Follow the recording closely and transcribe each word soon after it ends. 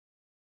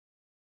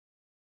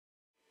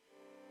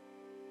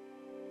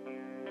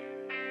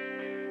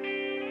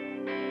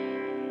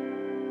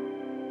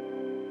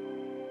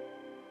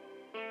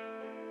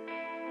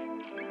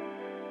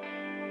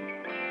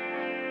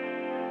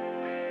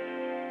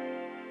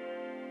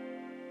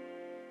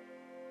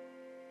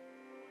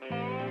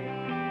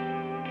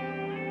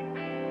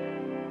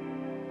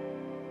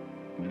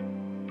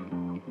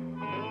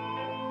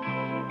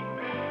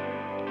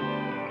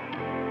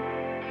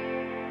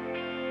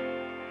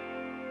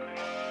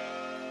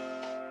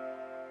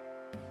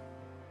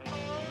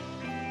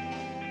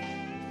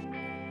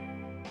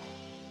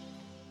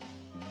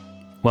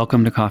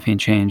Welcome to Coffee and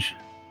Change.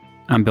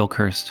 I'm Bill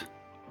Kirst.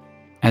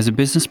 As a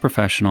business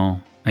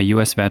professional, a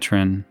U.S.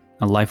 veteran,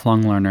 a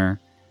lifelong learner,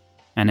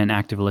 and an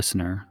active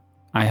listener,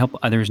 I help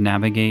others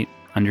navigate,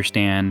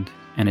 understand,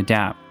 and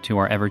adapt to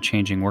our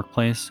ever-changing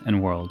workplace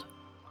and world.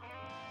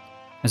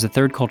 As a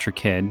third culture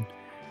kid,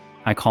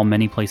 I call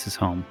many places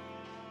home.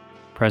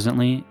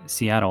 Presently,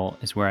 Seattle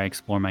is where I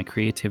explore my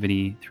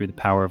creativity through the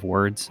power of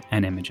words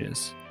and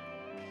images.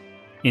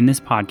 In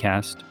this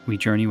podcast, we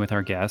journey with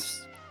our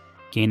guests,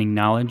 gaining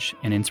knowledge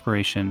and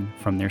inspiration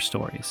from their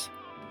stories.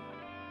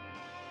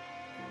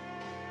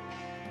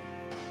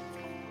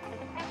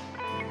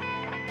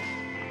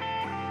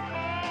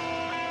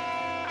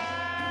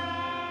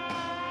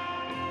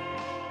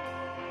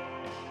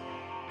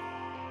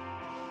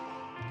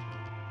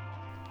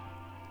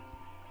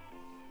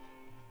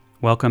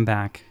 Welcome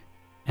back,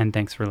 and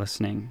thanks for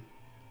listening.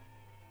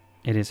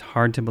 It is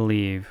hard to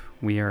believe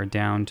we are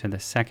down to the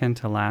second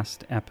to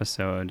last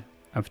episode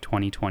of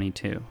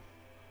 2022.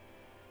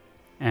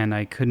 And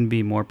I couldn't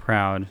be more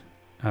proud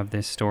of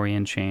this story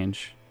and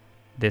change,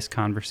 this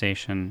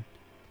conversation,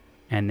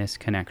 and this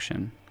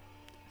connection.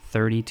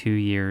 32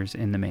 years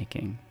in the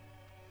making.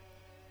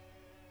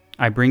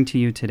 I bring to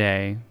you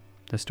today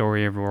the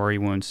story of Rory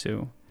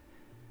Wunsu,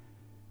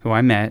 who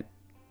I met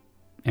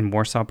in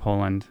Warsaw,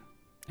 Poland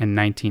in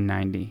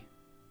 1990,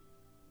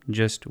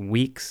 just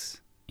weeks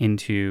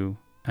into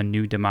a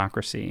new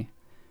democracy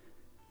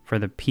for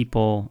the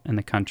people and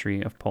the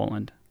country of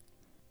Poland.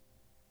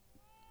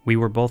 We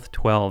were both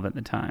 12 at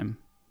the time,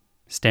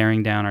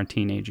 staring down our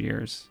teenage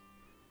years.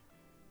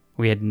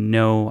 We had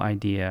no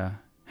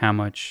idea how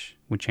much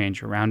would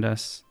change around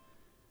us,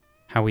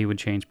 how we would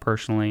change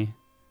personally,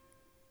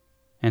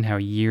 and how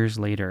years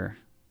later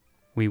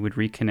we would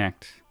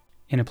reconnect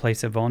in a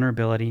place of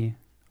vulnerability,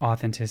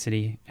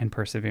 authenticity, and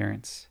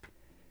perseverance.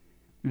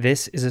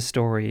 This is a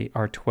story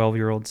our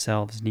 12-year-old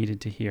selves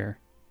needed to hear,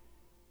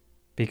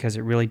 because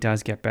it really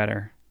does get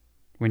better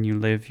when you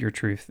live your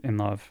truth in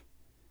love.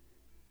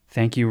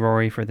 Thank you,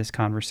 Rory, for this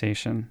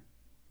conversation,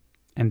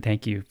 and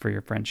thank you for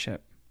your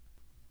friendship.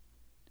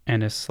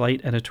 And a slight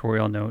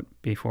editorial note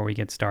before we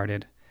get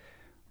started.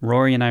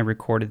 Rory and I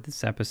recorded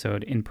this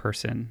episode in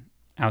person,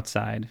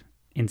 outside,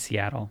 in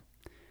Seattle.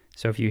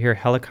 So if you hear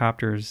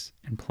helicopters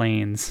and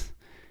planes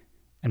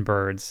and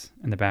birds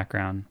in the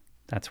background,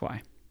 that's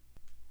why.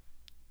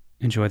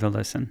 Enjoy the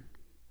listen.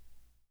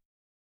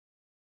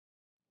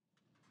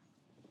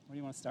 Where do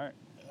you want to start?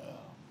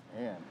 Oh,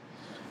 man.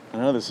 I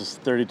know this is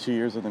 32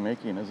 years in the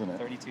making, isn't it?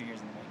 32 years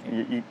in the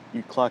making.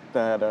 You clocked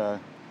that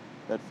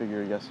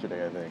figure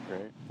yesterday, I think,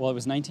 right? Well, it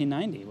was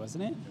 1990,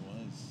 wasn't it? It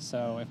was.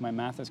 So if my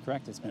math is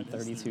correct, it's been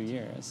 32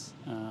 years.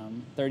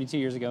 32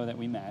 years ago that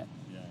we met.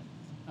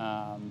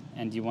 Yeah.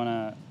 And do you want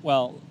to,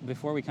 well,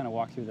 before we kind of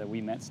walk through the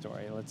we met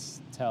story, let's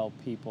tell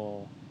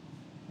people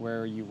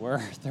where you were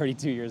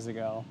 32 years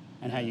ago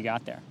and how you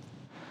got there.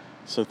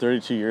 So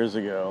 32 years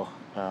ago,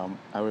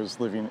 I was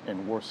living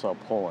in Warsaw,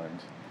 Poland,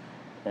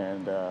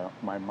 and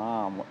my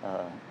mom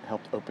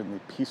helped open the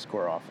Peace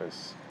Corps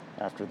office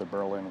after the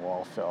Berlin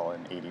Wall fell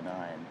in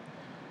 '89.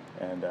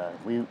 And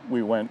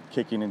we went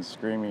kicking and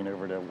screaming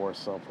over to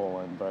Warsaw,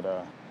 Poland,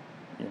 but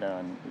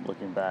and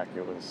looking back,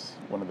 it was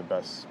one of the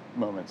best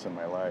moments in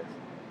my life.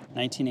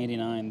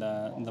 1989,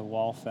 the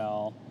wall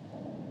fell.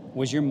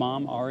 Was your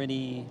mom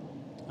already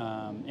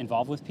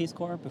involved with Peace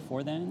Corps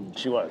before then?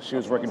 She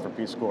was working for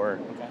Peace Corps.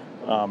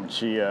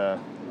 Okay.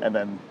 And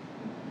then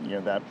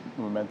that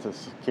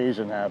momentous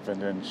occasion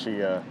happened, and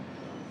she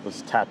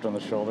was tapped on the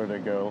shoulder to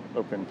go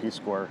open Peace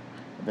Corps,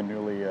 the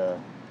newly,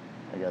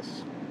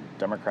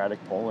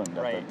 democratic Poland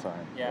at that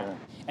time. Yeah.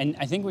 And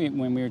I think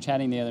when we were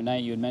chatting the other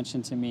night, you had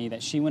mentioned to me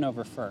that she went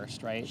over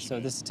first, right? So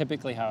this is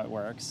typically how it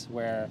works,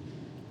 where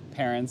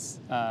parents,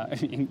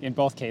 in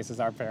both cases,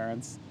 our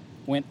parents,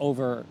 went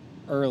over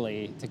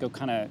early to go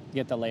kind of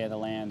get the lay of the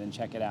land and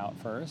check it out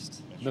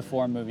first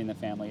before moving the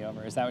family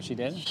over. Is that what she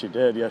did? She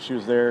did, yeah. She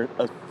was there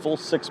a full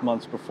 6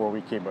 months before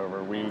we came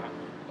over. We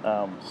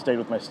stayed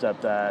with my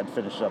stepdad,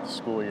 finished out the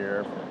school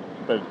year.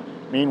 But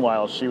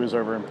meanwhile, she was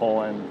over in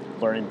Poland,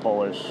 learning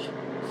Polish,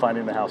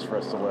 finding a house for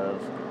us to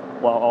live,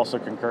 while also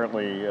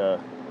concurrently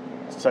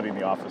setting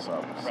the office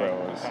up. Right.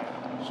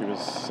 So she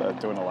was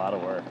doing a lot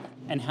of work.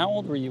 And how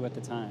old were you at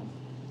the time?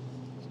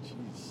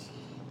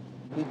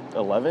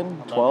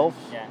 11, 12?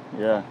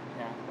 Yeah.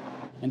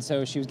 And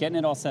so she was getting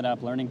it all set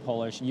up, learning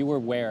Polish. You were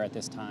where at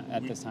this time?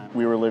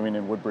 We were living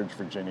in Woodbridge,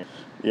 Virginia.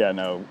 Yeah,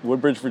 no,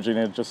 Woodbridge,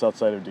 Virginia, just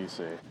outside of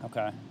D.C.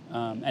 Okay.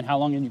 And how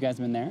long have you guys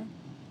been there?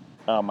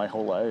 My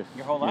whole life.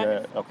 Your whole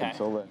life? Yeah, up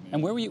until then.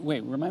 And where were you,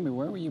 remind me,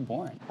 where were you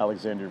born?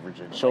 Alexandria,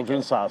 Virginia.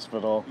 Children's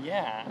Hospital.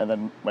 Yeah. And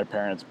then my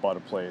parents built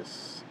a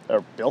place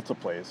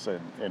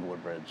in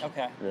Woodbridge.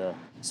 Okay. Yeah.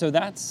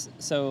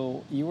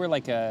 So you were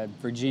like a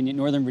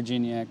Northern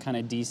Virginia kind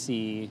of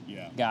DC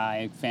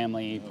guy,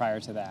 family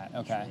prior to that.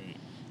 Okay. Right.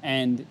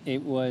 And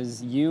it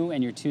was you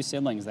and your two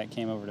siblings that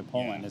came over to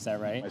Poland, is that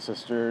right? My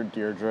sister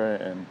Deirdre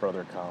and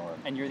brother Colin.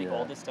 And you're the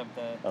oldest of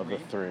the three? Of the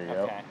three,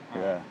 yep. Okay.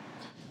 Yeah.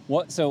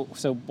 What? So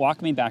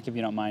walk me back if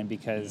you don't mind,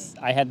 because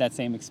I had that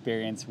same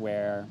experience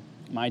where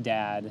my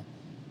dad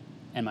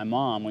and my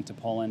mom went to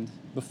Poland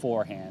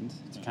beforehand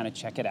to kind of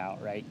check it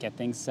out, right? Get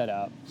things set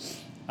up.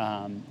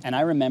 And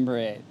I remember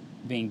it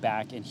being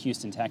back in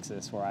Houston,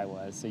 Texas, where I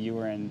was. So you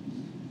were in,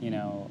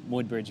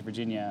 Woodbridge,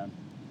 Virginia.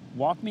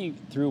 Walk me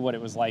through what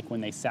it was like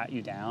when they sat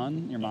you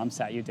down, your mom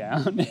sat you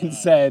down and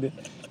said,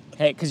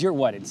 hey, because you're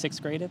what, in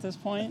 6th grade at this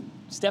point?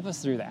 Step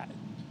us through that,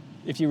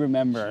 if you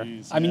remember.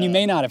 Jeez, I mean, you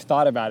may not have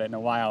thought about it in a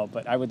while,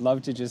 but I would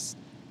love to just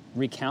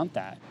recount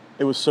that.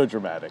 It was so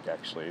dramatic,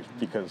 actually,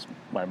 because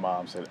my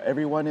mom said,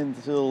 everyone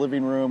into the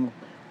living room,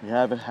 we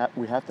have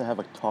to have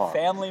a talk.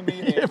 Family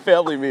meeting.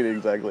 Family meeting,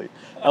 exactly.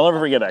 I'll never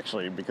forget,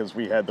 actually, because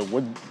we had the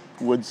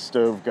wood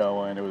stove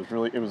going. It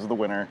was the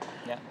winter,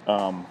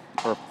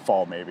 or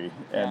fall maybe,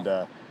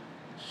 and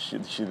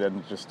she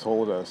then just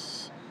told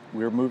us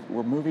we're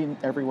moving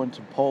everyone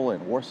to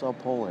Poland, Warsaw,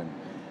 Poland.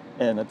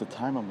 And at the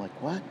time, I'm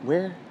like, what?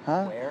 Where?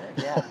 Huh? Where?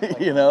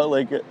 Yeah.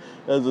 Like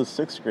as a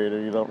 6th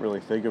grader, you don't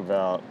really think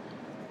about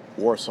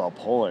Warsaw,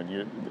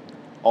 Poland.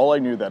 All I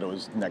knew that it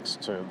was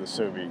next to the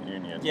Soviet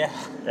Union. Yeah.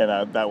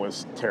 And that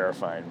was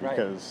terrifying Right.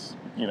 because,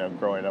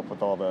 growing up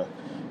with all the,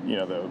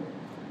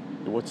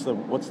 what's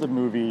the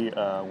movie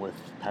with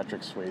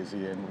Patrick Swayze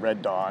and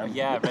Red Dawn?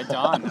 Yeah, Red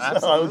Dawn. So I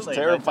was Absolutely,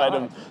 terrified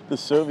Red of Dawn. the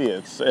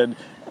Soviets. And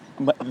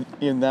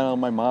now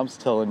my mom's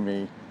telling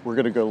me we're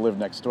going to go live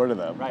next door to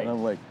them. Right. And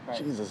I'm like, Right.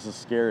 geez, this is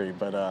scary.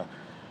 But,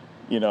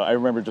 I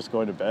remember just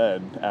going to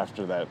bed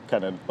after that,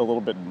 kind of a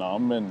little bit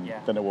numb. And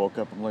then I woke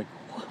up, I'm like,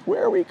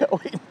 where are we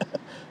going?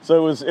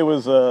 So it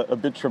was a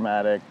bit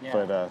traumatic. Yeah.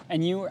 But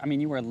and you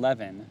were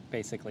 11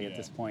 basically at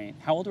this point.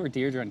 How old were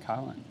Deirdre and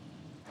Colin?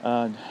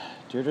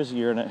 Deirdre's a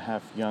year and a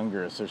half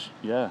younger, so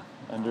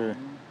under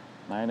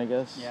 9, I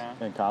guess. Yeah.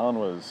 And Colin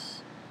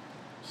was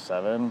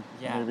 7,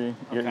 maybe.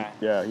 Okay.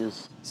 He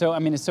was. So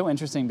it's so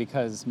interesting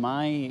because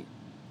my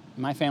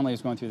family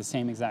was going through the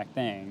same exact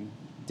thing.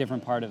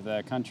 Different part of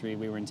the country.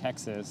 We were in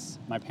Texas.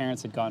 My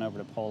parents had gone over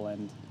to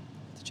Poland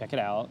to check it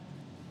out.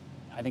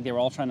 I think they were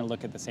all trying to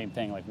look at the same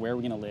thing, like where are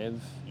we going to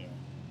live? Yeah.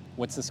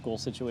 What's the school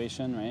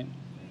situation, right?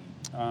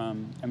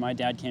 And my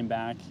dad came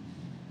back,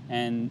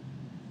 and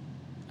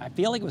I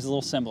feel like it was a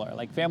little similar,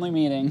 like family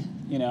meeting,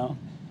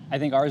 I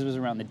think ours was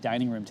around the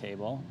dining room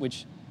table,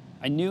 which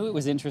I knew it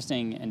was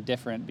interesting and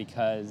different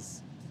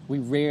because we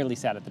rarely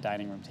sat at the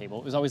dining room table.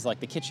 It was always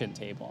like the kitchen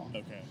table.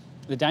 Okay.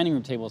 The dining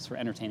room table is for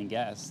entertaining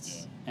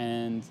guests. Yeah.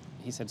 And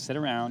he said, sit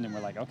around, and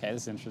we're like, okay,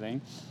 this is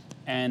interesting.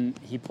 And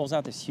he pulls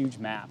out this huge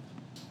map.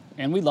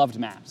 And we loved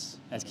maps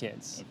as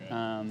kids. Okay.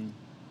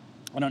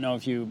 I don't know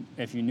if you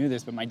knew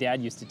this, but my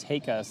dad used to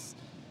take us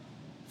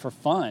for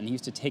fun. He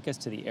used to take us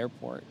to the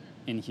airport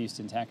in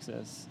Houston,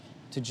 Texas,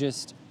 to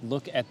just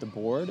look at the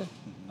board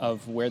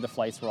of where the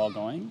flights were all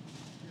going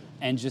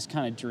and just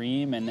kind of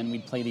dream. And then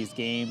we'd play these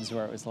games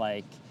where it was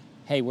like,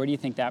 hey, where do you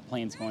think that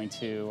plane's going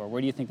to? Or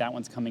where do you think that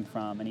one's coming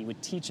from? And he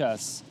would teach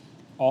us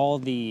all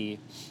the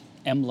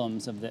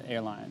emblems of the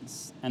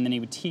airlines. And then he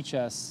would teach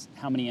us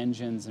how many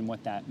engines and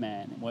what that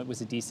meant. What was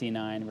a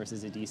DC-9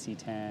 versus a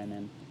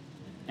DC-10.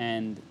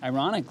 And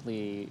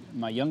ironically,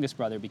 my youngest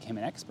brother became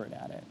an expert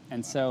at it.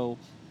 And so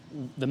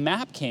the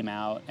map came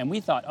out, and we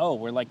thought, oh,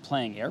 we're like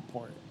playing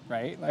airport,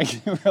 right? Like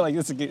we're like,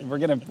 we're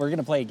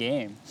gonna play a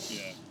game.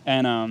 Yeah.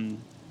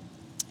 And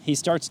he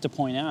starts to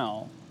point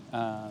out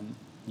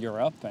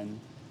Europe, and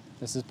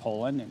this is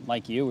Poland, and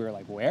like you, we were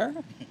like, where?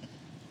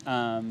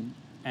 And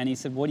he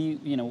said, what do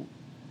you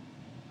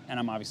and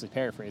I'm obviously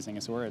paraphrasing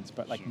his words,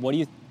 but like, Sure.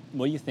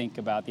 what do you think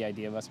about the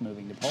idea of us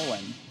moving to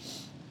Poland?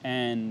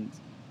 And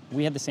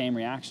we had the same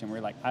reaction. We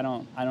were like, I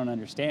don't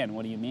understand.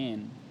 What do you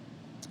mean?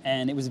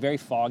 And it was very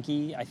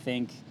foggy. I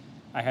think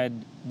I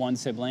had one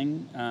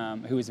sibling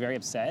who was very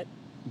upset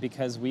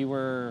because we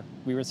were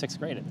 6th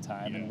grade at the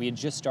time, and we had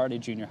just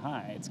started junior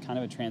high. It's kind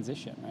of a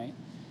transition, right?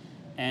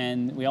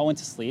 And we all went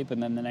to sleep,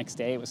 and then the next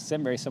day it was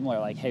very similar,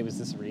 like, hey, was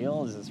this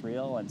real? Is this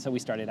real? And so we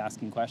started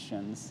asking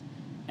questions.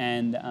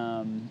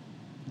 And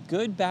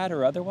good, bad,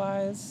 or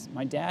otherwise,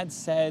 my dad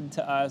said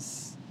to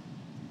us,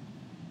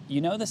 you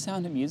know The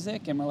Sound of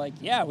Music? And we're like,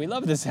 yeah, we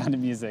love The Sound of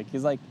Music.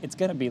 He's like, it's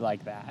going to be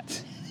like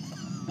that.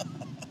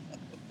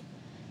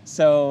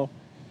 So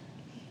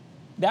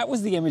that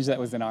was the image that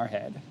was in our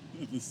head.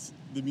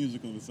 The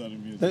musical, The Sound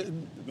of Music.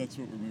 That's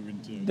what we're moving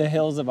to. The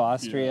hills of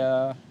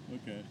Austria. Yeah.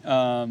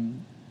 Okay.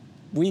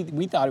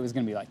 We thought it was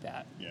going to be like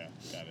that. Yeah,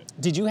 got it.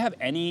 Did you have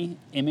any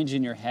image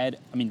in your head?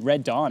 I mean,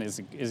 Red Dawn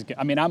is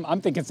I mean,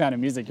 I'm thinking Sound of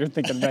Music. You're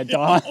thinking Red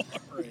Dawn.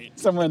 Right.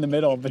 Somewhere in the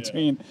middle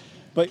between. Yeah.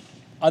 But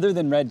other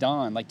than Red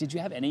Dawn, like, did you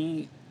have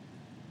any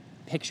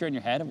picture in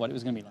your head of what it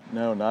was going to be like?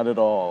 No, not at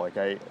all. Like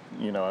I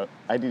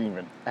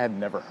had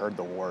never heard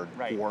the word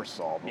Right.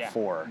 Warsaw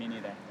before. Yeah, me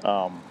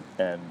neither.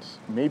 And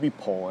maybe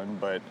Poland,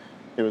 but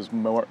it was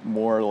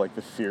more like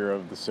the fear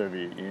of the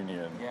Soviet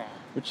Union,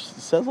 which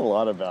says a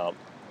lot about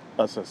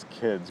us as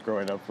kids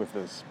growing up with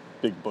this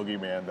big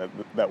boogeyman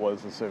that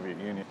was the Soviet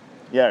Union.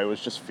 Yeah, it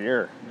was just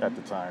fear at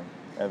the time,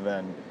 and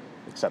then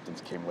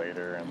acceptance came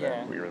later, and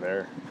then we were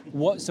there.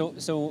 What?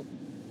 So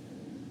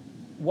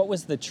what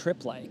was the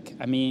trip like?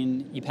 I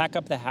mean, you pack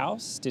up the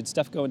house. Did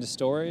stuff go into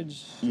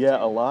storage?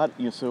 Yeah, a lot.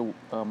 So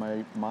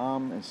my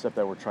mom and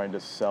stepdad were trying to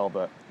sell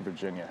the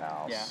Virginia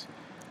house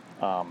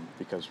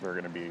because we were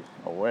going to be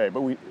away.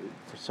 But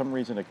for some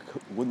reason, it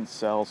wouldn't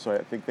sell, so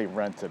I think they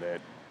rented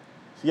it.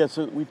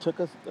 So we took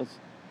a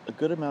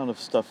good amount of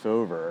stuff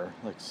over,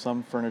 like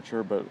some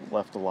furniture, but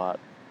left a lot,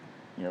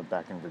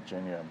 back in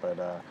Virginia. But,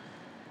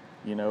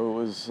 it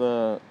was,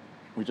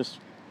 we just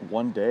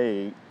one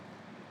day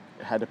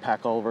had to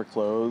pack all of our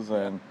clothes,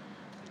 and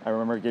I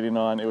remember getting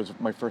on, it was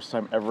my first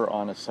time ever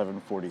on a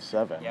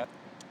 747. Yep.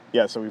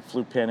 Yeah, so we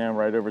flew Pan Am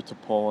right over to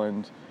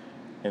Poland,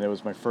 and it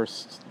was my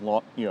first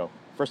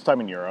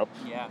time in Europe.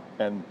 Yeah.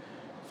 And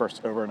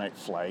first overnight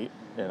flight,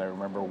 and I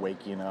remember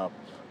waking up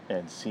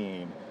and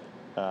seeing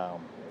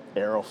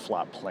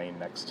Aeroflot plane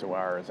next to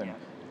ours, and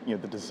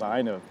the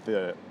design of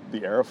the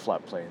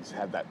Aeroflot planes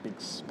had that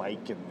big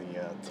spike in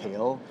the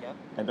tail,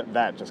 and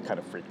that just kind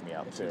of freaked me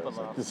out too. It was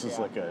like, this is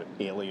like an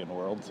alien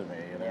world to me,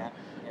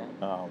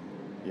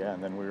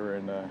 and then we were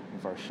in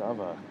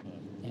Warszawa.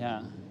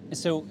 Yeah.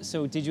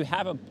 So did you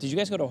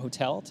guys go to a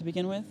hotel to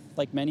begin with,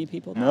 like many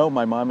people? No,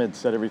 my mom had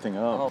set everything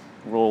up.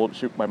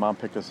 My mom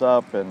picked us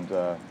up, and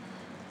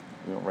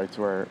we went right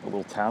to our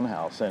little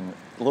townhouse. And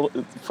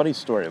funny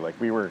story, like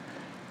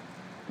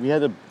we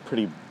had a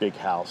pretty big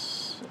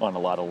house on a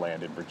lot of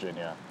land in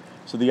Virginia.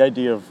 So the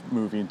idea of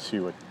moving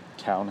to a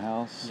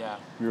townhouse,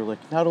 we were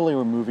like, not only are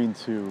we moving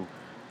to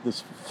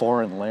this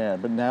foreign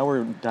land, but now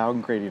we're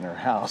downgrading our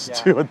house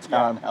to a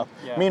townhouse.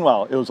 Yeah.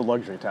 Meanwhile, it was a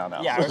luxury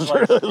townhouse. Yeah, it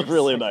was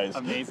really nice.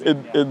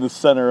 Amazing. In the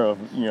center of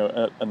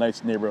a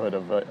nice neighborhood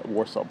of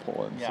Warsaw,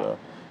 Poland. Yeah.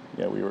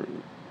 So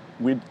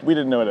we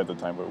didn't know it at the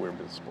time, but we were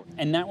supporting.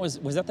 And that was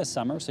that the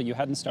summer? So you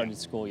hadn't started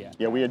school yet?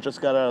 Yeah, we had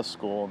just got out of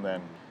school, and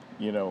then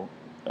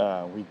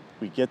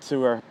we get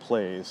to our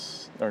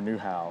place, our new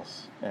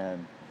house,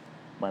 and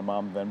my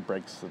mom then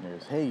breaks the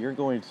news. Hey, you're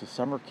going to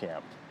summer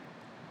camp.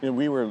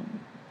 We were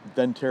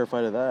then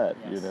terrified of that,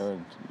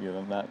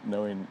 and not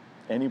knowing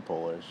any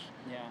Polish.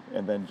 Yeah.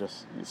 And then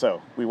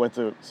so we went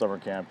to summer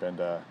camp, and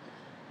that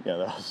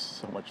was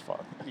so much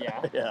fun.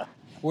 Yeah. Yeah.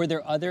 Were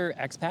there other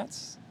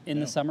expats in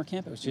the summer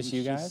camp? It was just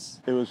you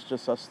guys? It was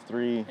just us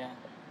three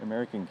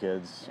American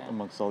kids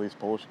amongst all these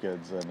Polish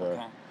kids, and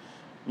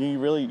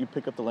you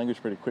pick up the language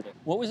pretty quick.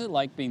 What was it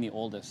like being the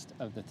oldest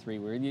of the three?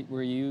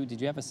 Did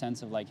you have a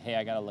sense of like, hey,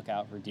 I got to look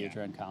out for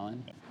Deirdre and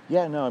Colin?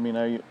 Yeah, no, I mean,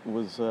 I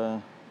was,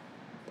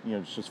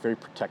 just very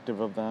protective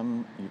of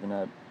them, even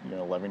at,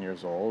 11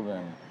 years old.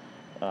 And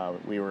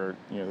we were,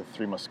 the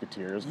Three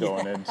Musketeers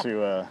going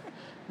into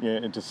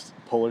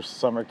Polish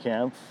summer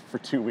camp for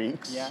 2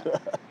 weeks. Yeah.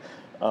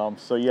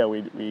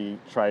 We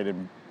tried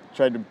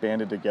to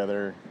band it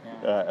together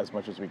as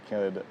much as we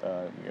could,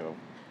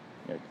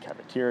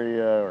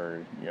 cafeteria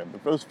or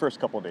those first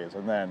couple of days,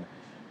 and then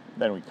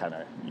we kind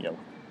of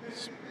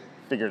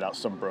figured out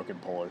some broken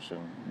Polish and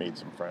made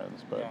some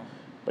friends. But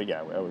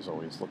I was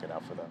always looking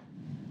out for them.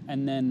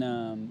 And then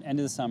end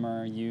of the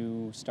summer,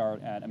 you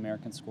start at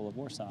American School of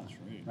Warsaw. That's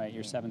right. Right,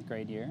 your 7th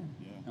grade year.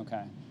 Yeah.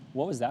 Okay.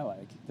 What was that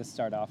like to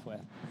start off with?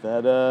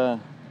 That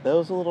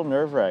was a little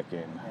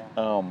nerve-wracking.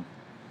 Yeah.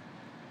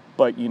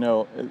 But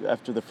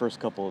after the first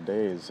couple of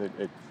days,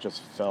 it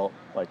just felt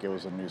like it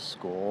was a new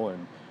school,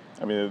 and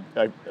I mean,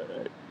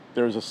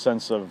 there was a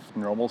sense of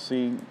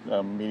normalcy,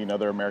 meeting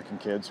other American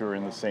kids who were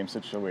in the same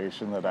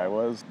situation that I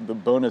was. The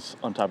bonus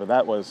on top of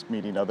that was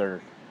meeting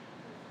other,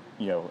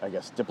 I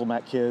guess,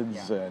 diplomat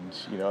kids and,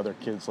 other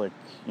kids like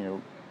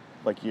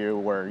you,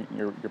 where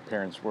your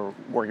parents were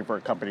working for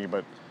a company,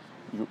 but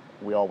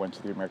we all went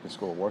to the American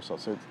School of Warsaw.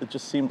 So it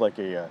just seemed like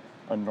a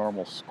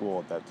normal school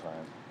at that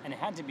time. And it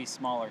had to be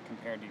smaller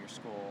compared to your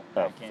school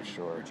back in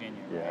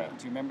Virginia, right? Yeah.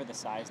 Do you remember the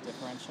size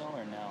differential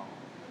or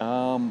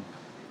no?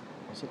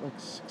 Was it like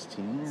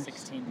 16?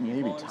 16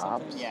 maybe or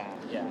tops. Something?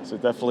 Yeah. So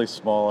definitely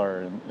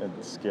smaller in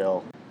the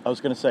scale. I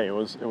was going to say it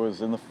was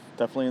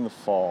definitely in the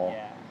fall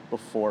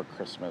before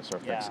Christmas or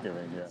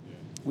Thanksgiving. Yeah.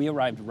 We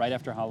arrived right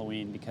after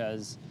Halloween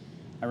because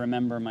I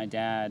remember my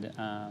dad.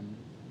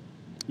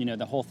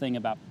 The whole thing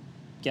about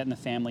getting the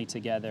family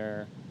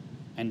together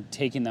and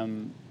taking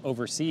them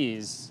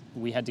overseas.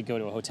 We had to go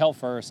to a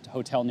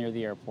hotel near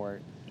the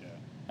airport,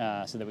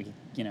 so that we could,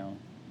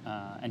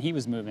 and he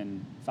was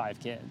moving 5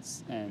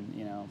 kids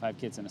and 5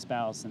 kids and a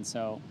spouse, and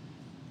so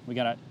we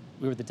were at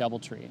the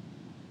DoubleTree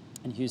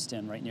in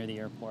Houston, right near the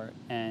airport,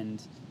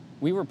 and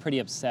we were pretty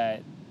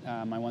upset.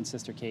 My one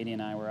sister Katie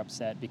and I were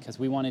upset because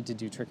we wanted to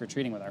do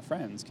trick-or-treating with our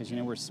friends because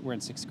we're in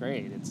 6th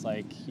grade. It's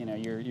like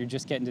you're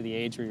just getting to the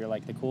age where you're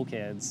like the cool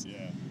kids,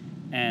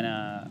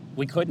 and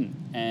we couldn't,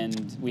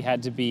 and we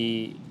had to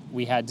be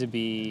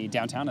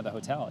downtown at the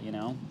hotel,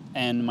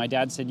 and my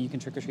dad said you can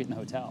trick-or-treat in the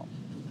hotel,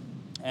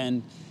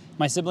 and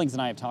my siblings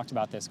and I have talked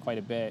about this quite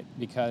a bit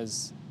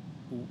because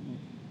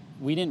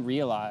we didn't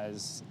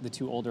realize, the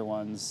 2 older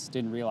ones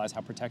didn't realize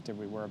how protective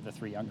we were of the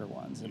 3 younger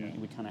ones, and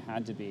we kind of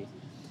had to be.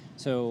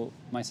 So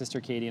my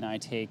sister Katie and I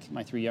take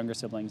my 3 younger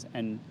siblings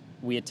and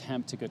we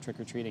attempt to go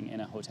trick-or-treating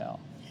in a hotel.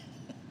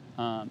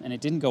 And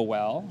it didn't go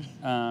well.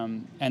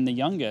 And the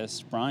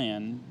youngest,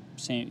 Brian,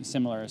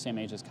 same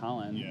age as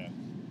Colin,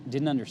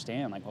 didn't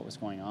understand like what was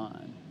going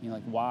on.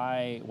 Like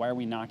why are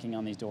we knocking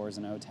on these doors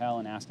in a hotel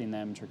and asking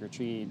them trick or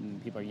treat,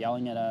 and people are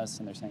yelling at us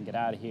and they're saying get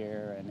out of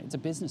here, and it's a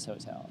business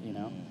hotel,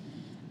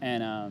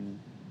 And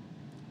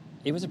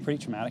it was a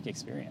pretty traumatic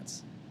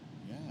experience.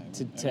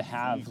 To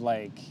have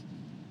like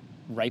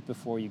right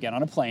before you get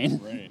on a plane.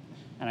 Right.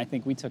 And I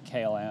think we took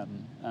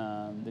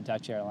KLM, the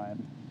Dutch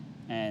airline,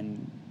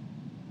 and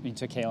we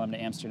took KLM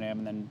to Amsterdam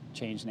and then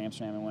changed in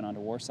Amsterdam and went on to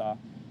Warsaw.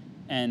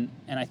 And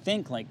I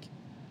think like,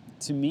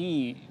 to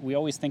me, we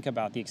always think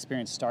about the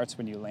experience starts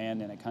when you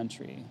land in a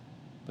country,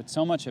 but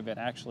so much of it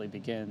actually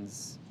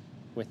begins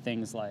with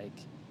things like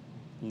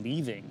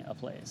leaving a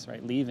place,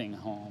 right? Leaving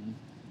home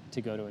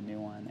to go to a new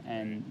one.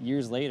 And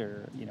years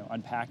later,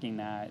 unpacking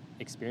that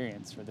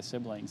experience for the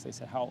siblings, they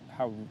said how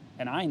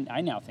and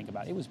I now think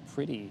about it, it was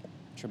pretty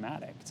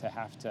traumatic to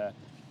have to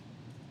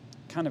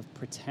kind of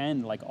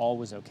pretend like all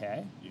was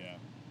okay. Yeah.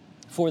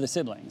 For the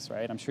siblings,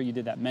 right? I'm sure you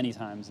did that many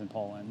times in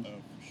Poland.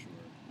 Oh, for sure.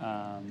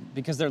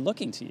 Because they're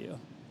looking to you,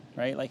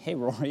 right? Like, hey,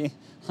 Rory,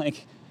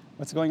 like,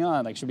 what's going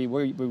on? Like, should we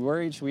be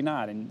worried? Should we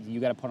not? And you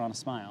got to put on a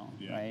smile,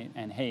 right?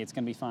 And hey, it's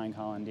going to be fine,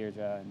 Colin,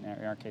 Deirdre,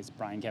 in our case,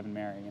 Brian, Kevin,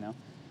 Mary,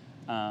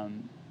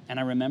 And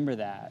I remember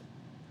that.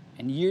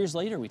 And years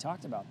later, we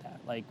talked about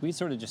that. Like, we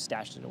sort of just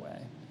stashed it away.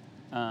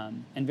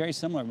 And very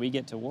similar, we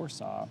get to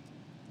Warsaw.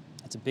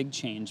 It's a big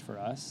change for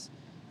us.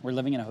 We're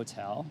living in a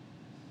hotel.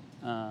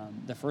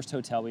 The first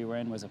hotel we were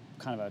in was a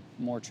kind of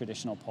a more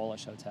traditional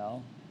Polish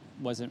hotel.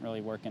 Wasn't really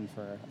working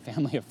for a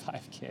family of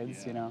 5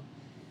 kids,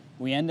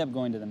 We end up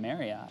going to the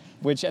Marriott,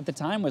 which at the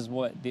time was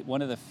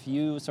one of the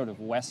few sort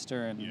of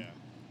Western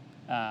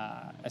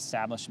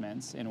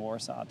establishments in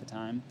Warsaw at the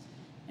time.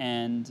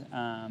 And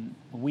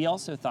we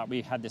also thought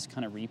we had this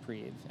kind of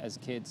reprieve as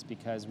kids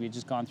because we had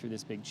just gone through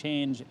this big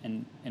change,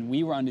 and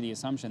we were under the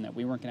assumption that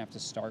we weren't going to have to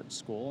start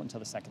school until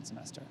the second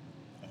semester.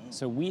 Oh.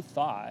 So we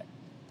thought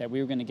that we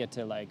were going to get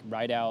to like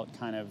ride out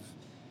kind of,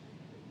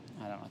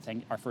 I don't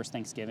know, our first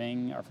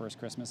Thanksgiving, our first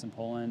Christmas in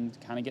Poland,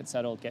 kind of get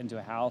settled, get into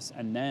a house,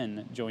 and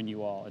then join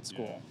you all at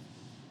school.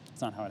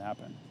 It's not how it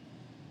happened.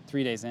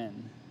 3 days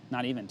in,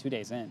 not even 2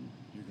 days in,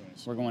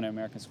 we're going to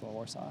American School of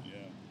Warsaw. Yeah.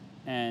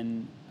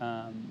 And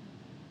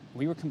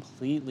we were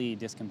completely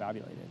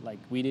discombobulated. Like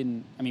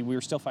we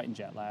were still fighting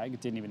jet lag,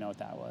 didn't even know what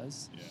that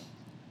was. Yeah.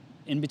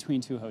 In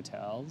between 2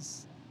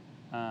 hotels,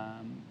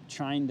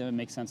 trying to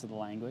make sense of the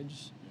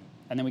language.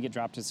 And then we get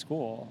dropped to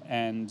school.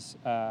 And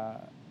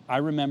I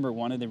remember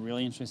one of the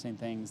really interesting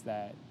things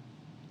that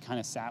kind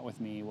of sat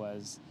with me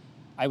was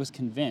I was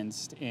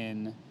convinced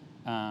in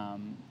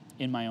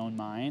my own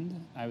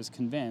mind, I was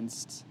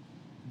convinced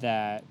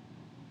that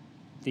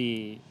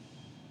the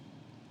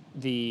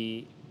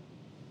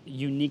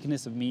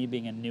uniqueness of me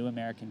being a new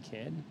American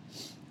kid,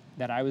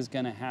 that I was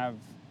going to have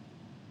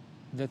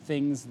the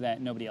things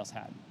that nobody else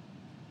had,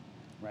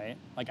 right?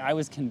 Like I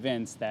was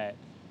convinced that,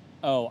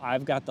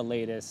 I've got the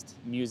latest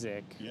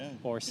music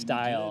or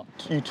style.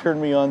 You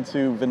turned me on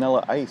to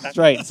Vanilla Ice. That's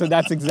right. So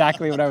that's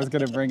exactly what I was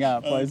going to bring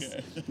up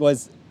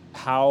was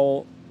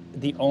how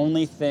the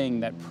only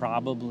thing that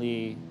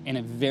probably, in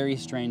a very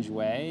strange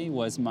way,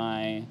 was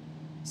my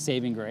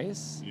saving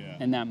grace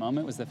in that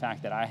moment was the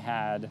fact that I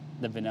had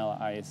the Vanilla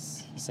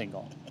Ice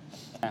single,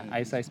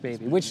 Ice Ice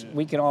Baby, which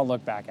we can all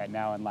look back at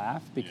now and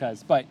laugh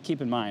but keep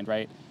in mind,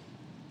 right,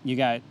 you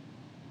got,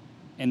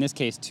 in this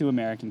case, 2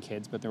 American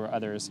kids, but there were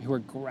others who were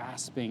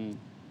grasping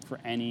for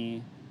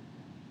any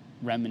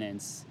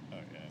remnants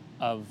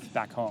of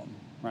back home,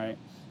 right?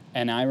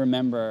 And I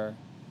remember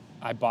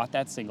I bought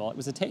that single. It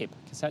was a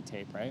cassette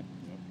tape, right? Yep.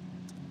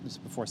 It was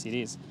before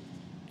CDs.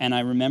 And I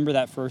remember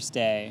that first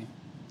day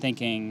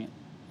thinking,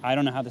 I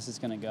don't know how this is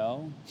going to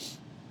go,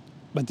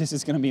 but this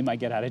is going to be my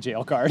get out of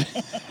jail card.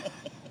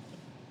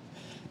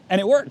 And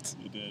it worked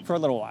for a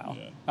little while.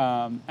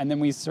 Yeah. And then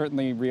we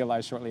certainly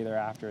realized shortly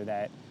thereafter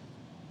that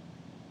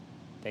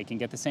they can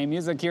get the same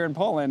music here in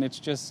Poland. It's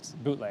just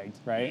bootlegged,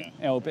 right?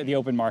 Yeah. The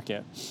open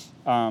market.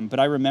 But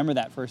I remember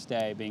that first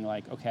day being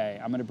like, okay,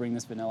 I'm going to bring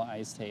this Vanilla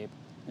Ice tape.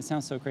 It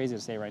sounds so crazy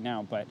to say right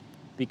now, but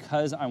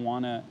because I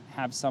want to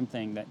have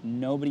something that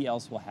nobody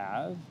else will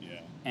have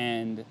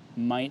and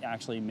might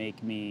actually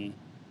make me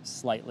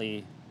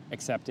slightly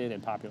accepted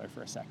and popular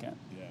for a second.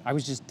 Yeah. I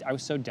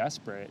was so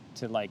desperate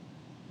to like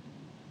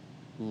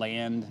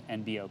land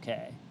and be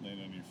okay.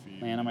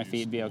 Land on my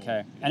feet and be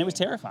okay. Yeah. And it was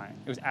terrifying.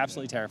 It was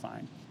absolutely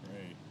terrifying.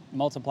 Right.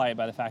 Multiply it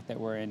by the fact that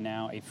we're in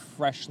now a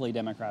freshly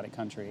democratic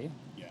country.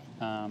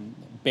 Yeah.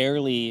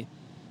 Barely,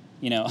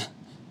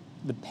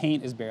 the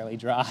paint is barely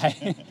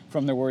dry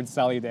from the word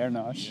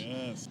Solidarność.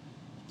 Yes.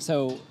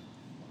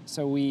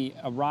 So we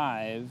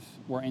arrive,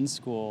 we're in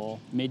school,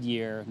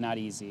 mid-year, not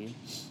easy.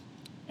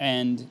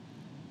 And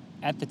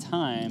at the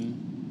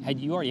time, had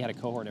you already had a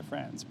cohort of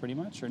friends, pretty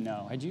much, or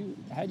no? Had you,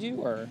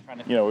 or?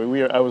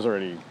 I was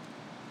already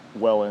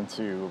well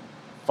into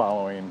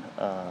following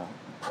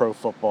pro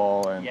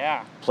football and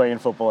playing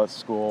football at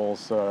school.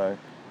 So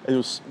It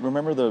was,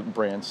 remember the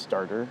brand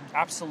Starter?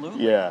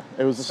 Absolutely. Yeah,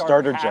 it was a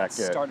starter hats,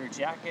 jacket. Starter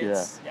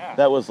jackets. Yeah.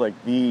 That was like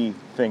the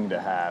thing to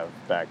have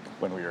back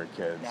when we were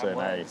kids. That and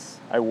was.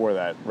 I wore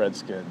that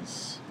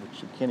Redskins,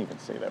 which you can't even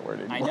say that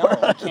word I anymore.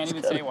 know. You can't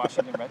even say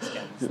Washington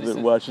Redskins.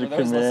 The Washington for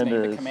those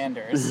listening,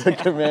 Commanders. the Commanders. The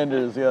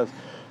Commanders, yes.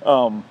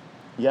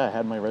 Yeah, I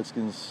had my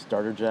Redskins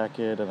starter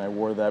jacket, and I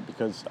wore that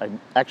because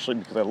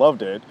I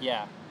loved it.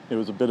 Yeah. It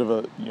was a bit of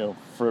a,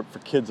 for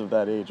kids of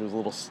that age, it was a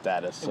little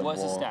status symbol. It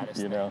was a status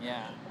thing,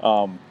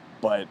 yeah.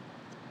 But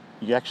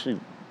you actually,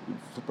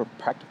 from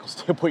a practical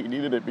standpoint, you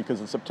needed it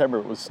because in September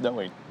it was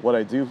snowing. What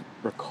I do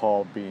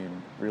recall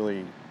being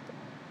really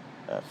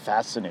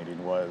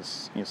fascinating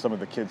was, some of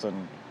the kids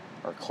in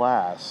our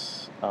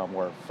class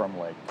were from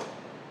like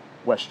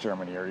West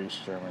Germany or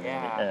East Germany,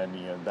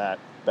 and that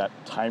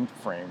time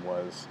frame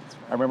was.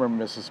 Right. I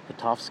remember Mrs.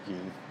 Potofsky.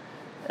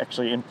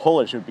 Actually, in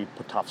Polish, it would be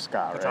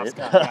Potowska, right?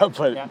 Yeah.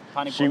 But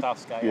Pani she,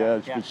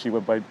 Potowska, she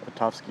went by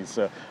Potowski.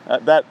 So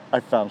that I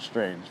found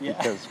strange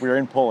because we were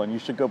in Poland. You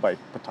should go by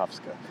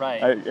Potowska.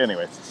 Right.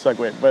 Anyway,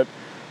 segue. But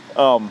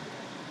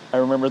I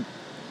remember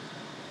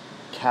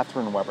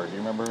Catherine Weber. Do you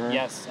remember her?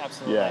 Yes,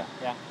 absolutely.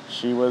 Yeah.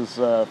 She was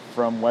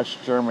from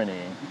West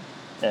Germany,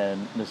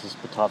 and Mrs.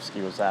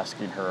 Potofsky was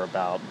asking her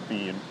about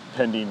the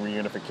impending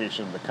reunification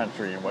of the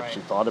country and what she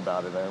thought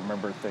about it. I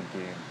remember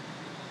thinking,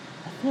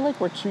 I feel like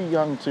we're too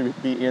young to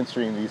be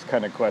answering these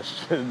kind of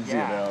questions,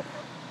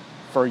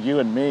 For you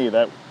and me,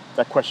 that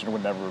question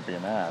would never have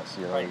been asked.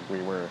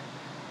 We were,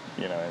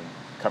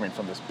 coming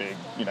from this big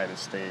United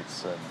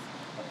States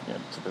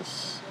and, to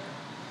this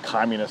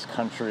communist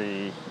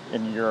country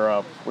in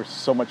Europe where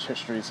so much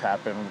history's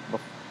happened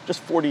just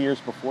 40 years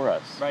before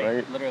us,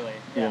 right? Literally.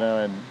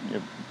 Yeah. And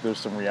there's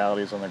some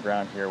realities on the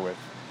ground here with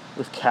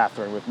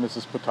Catherine, with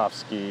Mrs.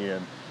 Potofsky,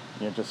 and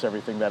just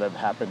everything that had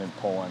happened in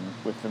Poland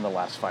within the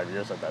last 5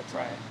 years at that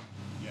time.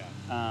 Right.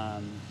 Yeah.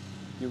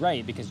 You're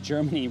right, because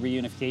Germany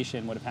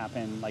reunification would have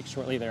happened like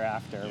shortly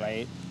thereafter,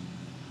 right?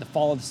 The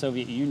fall of the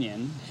Soviet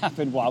Union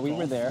happened while we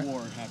were there.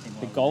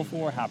 The Gulf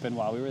War happened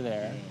while we were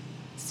there. Yeah.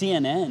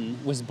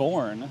 CNN was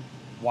born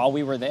while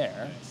we were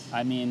there. Yes.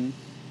 I mean,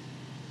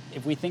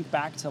 if we think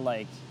back to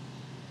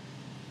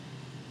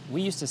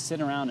we used to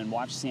sit around and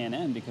watch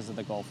CNN because of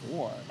the Gulf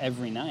War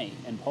every night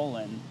in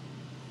Poland.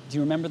 Do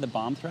you remember the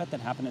bomb threat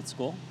that happened at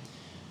school?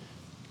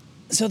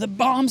 So the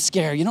bomb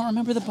scare, you don't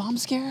remember the bomb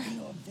scare?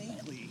 No,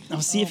 vaguely.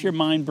 I'll see if your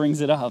mind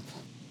brings it up.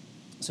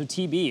 So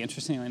TB,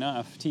 interestingly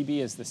enough, TB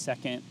is the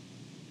second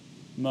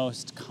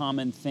most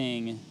common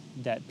thing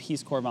that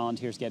Peace Corps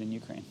volunteers get in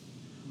Ukraine.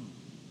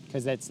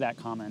 Because that's that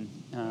common.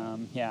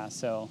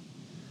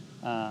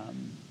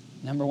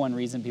 Number one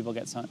reason people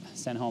get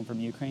sent home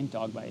from Ukraine,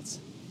 dog bites.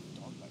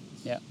 Dog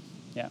bites.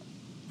 Yeah.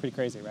 Pretty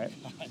crazy, right?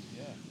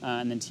 Yeah.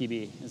 And then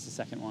TB is the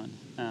second one.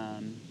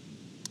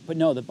 But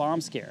no, the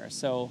bomb scare.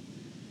 So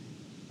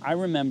I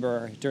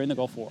remember during the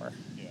Gulf War,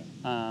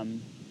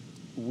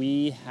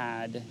 we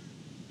had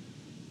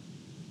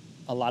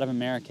a lot of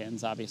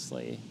Americans,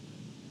 obviously,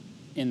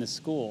 in the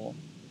school,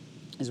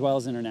 as well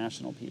as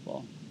international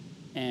people.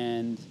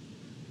 And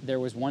there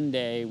was one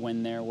day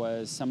when there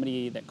was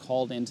somebody that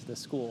called into the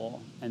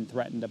school and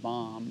threatened a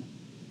bomb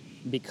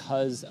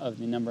because of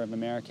the number of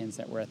Americans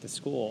that were at the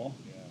school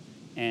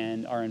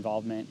and our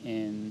involvement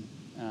in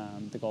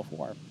the Gulf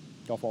War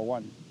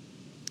I.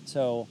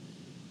 So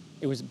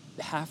it was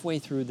halfway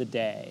through the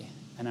day,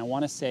 and I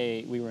want to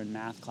say we were in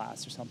math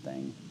class or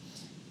something,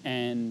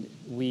 and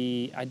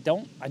I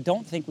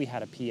don't think we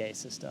had a PA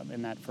system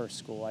in that first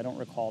school. I don't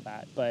recall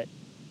that, but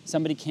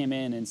somebody came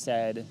in and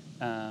said,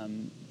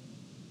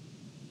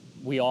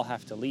 we all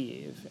have to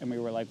leave. And we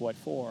were like, what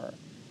for?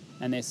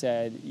 And they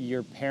said,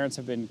 your parents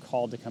have been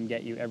called to come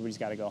get you. Everybody's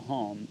got to go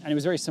home. And it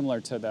was very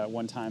similar to the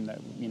one time that,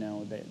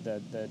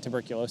 the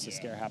tuberculosis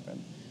scare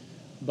happened.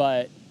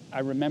 But I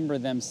remember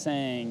them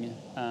saying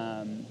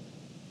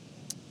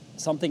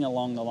something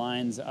along the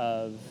lines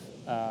of,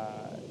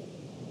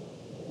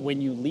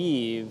 when you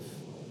leave,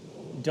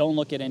 don't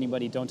look at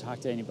anybody, don't talk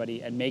to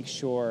anybody, and make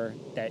sure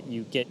that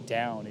you get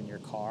down in your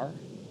car.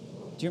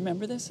 Do you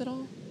remember this at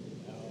all?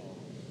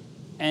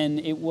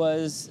 And it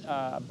was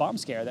a bomb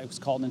scare that was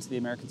called into the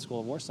American School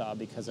of Warsaw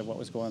because of what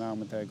was going on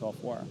with the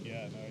Gulf War. Yeah,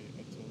 no,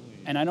 I totally.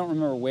 And I don't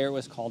remember where it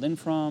was called in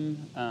from,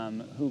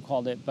 who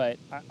called it, but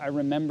I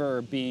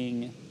remember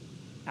being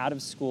out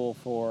of school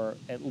for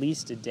at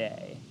least a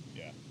day.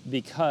 Yeah.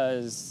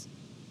 Because,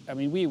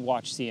 we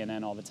watch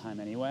CNN all the time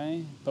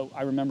anyway, but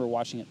I remember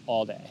watching it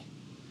all day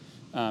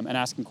and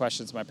asking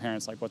questions to my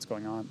parents, like, what's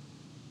going on?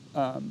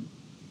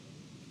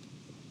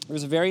 It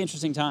was a very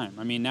interesting time.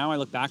 Now I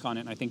look back on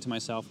it and I think to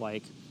myself,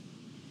 like,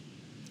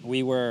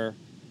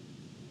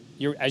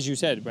 as you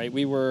said, right?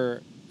 We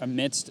were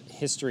amidst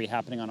history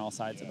happening on all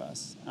sides of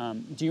us.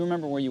 Do you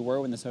remember where you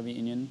were when the Soviet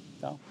Union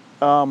fell?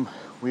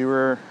 We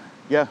were,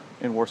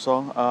 in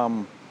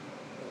Warsaw.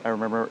 I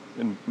remember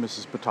in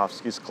Mrs.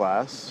 Potofsky's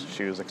class,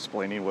 she was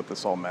explaining what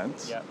this all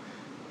meant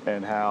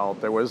and how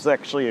there was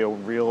actually a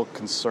real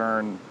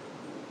concern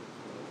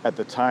at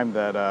the time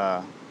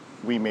that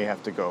we may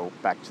have to go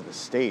back to the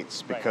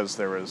States because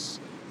there was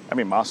I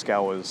mean,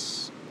 Moscow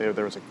was, there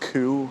was a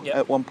coup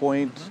at one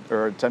point,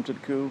 or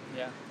attempted coup.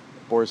 Yeah.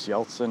 Boris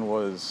Yeltsin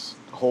was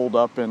holed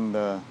up in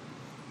the,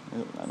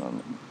 I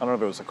don't know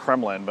if it was the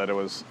Kremlin, but it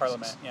was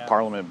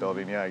Parliament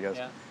building, I guess.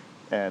 Yeah.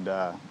 And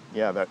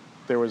that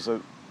there was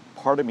a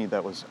part of me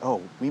that was,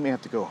 we may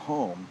have to go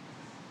home.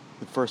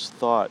 The first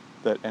thought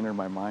that entered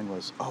my mind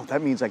was,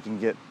 that means I can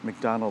get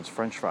McDonald's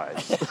French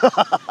fries.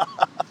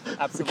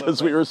 Absolutely.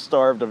 Because we were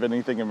starved of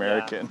anything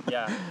American.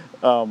 Yeah.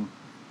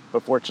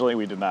 But fortunately,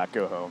 we did not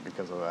go home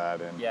because of that,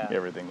 and Yeah.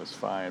 everything was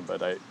fine.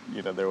 But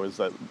there was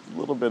that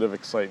little bit of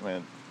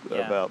excitement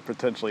about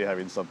potentially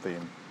having something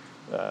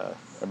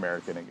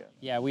American again.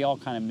 Yeah, we all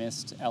kind of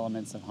missed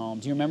elements of home.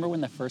 Do you remember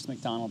when the first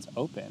McDonald's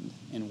opened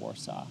in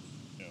Warsaw?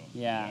 No.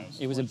 Yeah,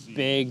 it was a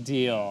big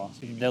deal.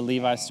 The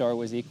Levi's store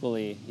was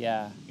equally,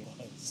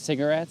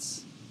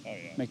 cigarettes,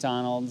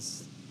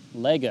 McDonald's,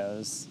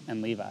 Legos,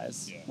 and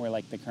Levi's were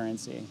like the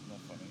currency. Not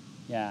funny.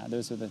 Yeah,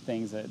 those were the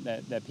things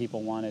that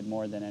people wanted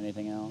more than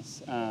anything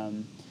else.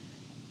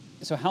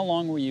 So how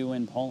long were you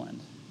in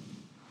Poland?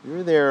 We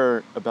were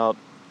there about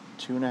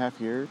 2.5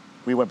 years.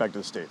 We went back to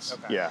the States.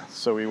 Okay. Yeah,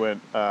 so we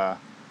went,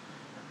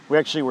 we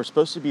actually were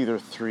supposed to be there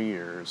 3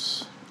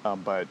 years,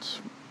 but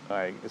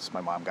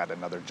my mom got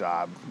another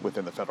job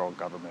within the federal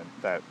government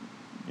that,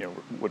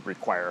 would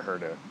require her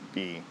to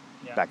be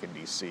back in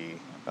D.C.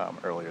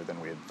 Earlier than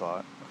we had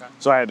thought. Okay.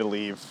 So I had to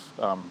leave.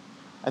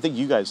 I think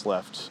you guys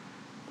left.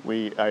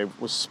 I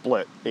was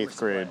split 8th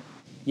grade.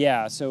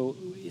 Yeah, so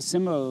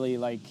similarly,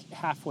 like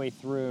halfway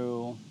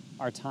through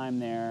our time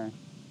there,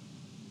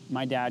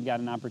 my dad got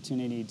an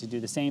opportunity to do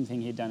the same thing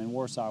he'd done in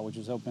Warsaw, which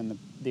was open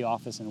the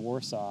office in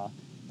Warsaw.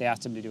 They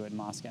asked him to do it in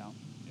Moscow.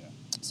 Yeah.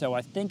 So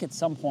I think at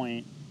some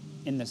point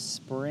in the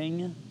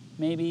spring,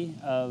 maybe,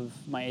 of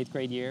my 8th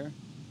grade year,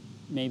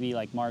 maybe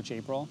like March,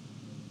 April,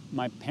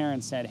 my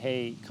parents said,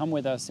 hey, come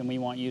with us and we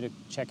want you to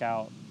check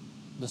out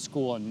the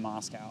school in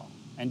Moscow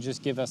and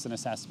just give us an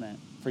assessment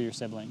for your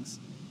siblings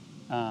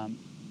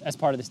as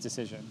part of this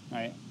decision,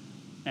 right?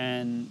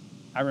 And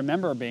I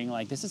remember being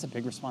like, this is a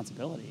big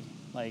responsibility.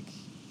 Like,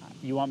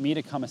 you want me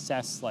to come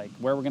assess like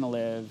where we're gonna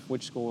live,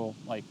 which school,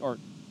 or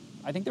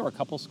I think there were a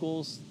couple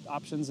schools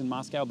options in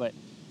Moscow, but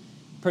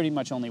pretty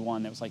much only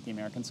one that was like the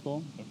American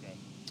school. Okay.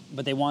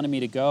 But they wanted me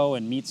to go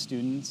and meet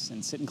students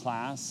and sit in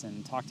class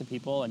and talk to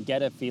people and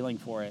get a feeling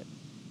for it,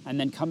 and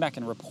then come back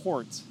and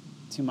report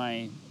to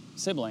my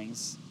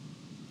siblings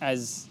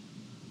as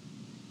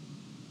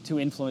to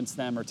influence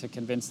them or to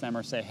convince them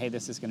or say, hey,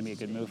 this is going to be a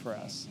good move for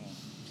us.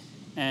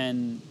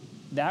 And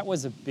that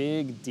was a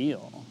big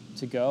deal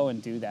to go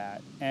and do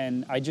that.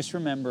 And I just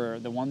remember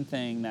the one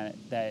thing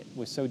that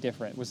was so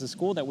different was the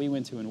school that we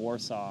went to in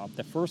Warsaw.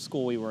 The first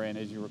school we were in,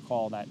 as you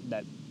recall,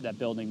 that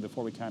building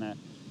before we kind of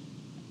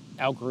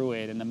outgrew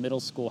it, and the middle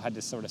school had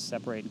to sort of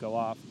separate and go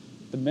off.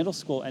 The middle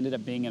school ended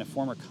up being in a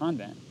former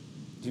convent.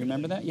 Do you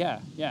remember that? Yeah.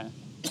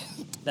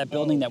 That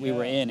building that we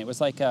were in, it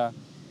was like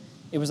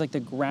the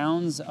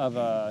grounds of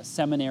a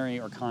seminary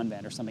or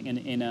convent or something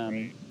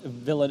in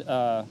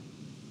Villanova.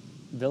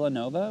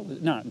 Villanov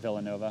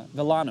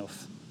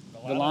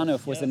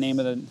was the name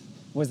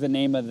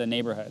of the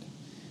neighborhood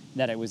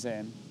that it was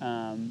in. It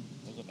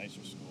was a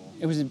nicer school.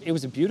 It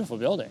was a beautiful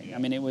building. Yeah. I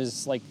mean, it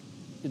was like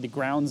the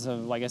grounds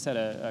of, like I said,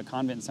 a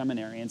convent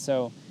seminary, and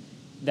so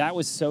that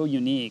was so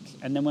unique.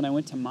 And then when I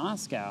went to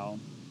Moscow,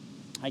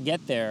 I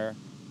get there,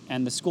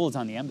 and the school is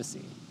on the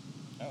embassy.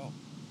 Oh.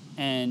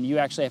 And you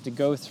actually have to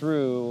go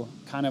through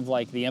kind of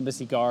like the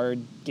embassy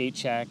guard gate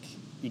check.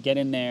 You get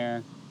in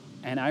there,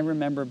 and I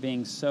remember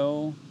being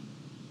so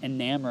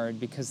enamored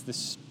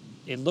because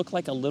it looked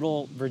like a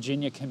little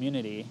Virginia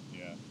community.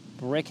 Yeah.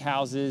 Brick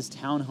houses,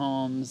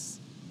 townhomes, Amazing.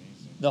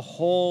 the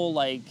whole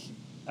like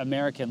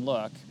American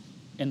look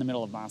in the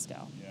middle of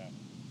Moscow. Yeah.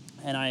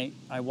 And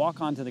I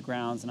walk onto the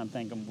grounds and I'm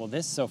thinking, well,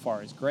 this so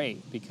far is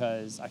great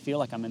because I feel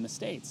like I'm in the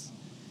States.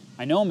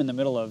 I know I'm in the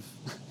middle of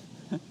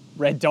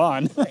Red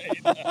Dawn,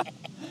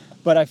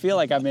 but I feel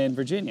like I'm in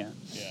Virginia.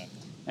 Yeah.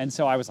 And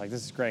so I was like,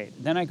 this is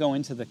great. Then I go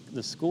into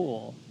the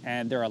school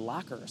and there are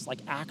lockers, like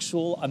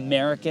actual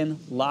American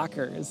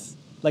lockers,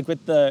 like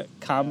with the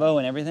combo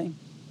and everything.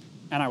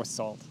 And I was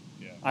sold.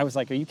 Yeah. I was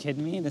like, are you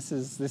kidding me? This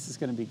is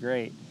going to be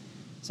great.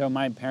 So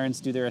my parents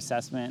do their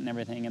assessment and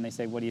everything, and they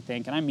say, what do you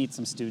think? And I meet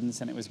some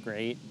students, and it was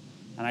great.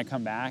 And I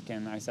come back,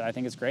 and I said, I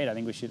think it's great. I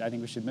think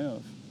we should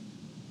move.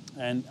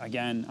 And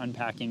again,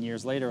 unpacking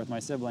years later with my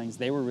siblings,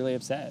 they were really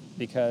upset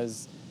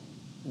because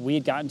we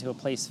had gotten to a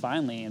place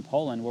finally in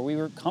Poland where we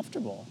were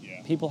comfortable.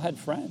 Yeah. People had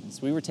friends.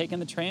 We were taking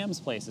the trams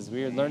places.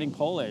 We were learning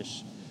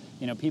Polish.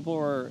 People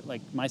were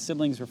like, my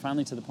siblings were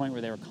finally to the point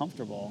where they were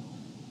comfortable.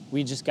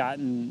 We'd just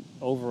gotten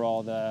over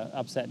all the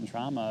upset and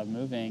trauma of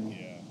moving,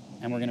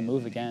 and we're going to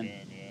move again.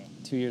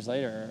 2 years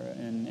later.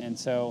 And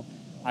so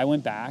I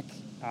went back.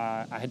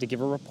 I had to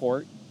give a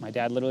report. My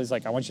dad literally was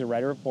like, I want you to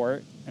write a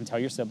report and tell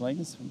your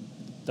siblings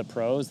the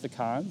pros, the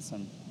cons.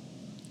 And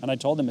I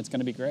told them it's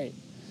going to be great.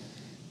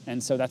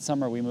 And so that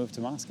summer we moved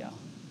to Moscow.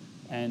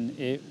 And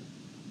it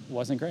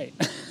wasn't great.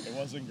 It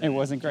wasn't great. It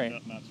wasn't great.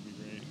 Not to be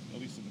great, at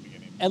least in the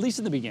beginning. At least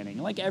at the beginning,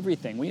 like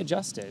everything, we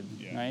adjusted,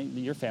 Yeah. right?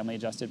 Your family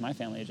adjusted, my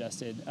family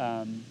adjusted.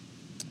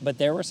 But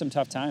there were some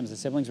tough times. The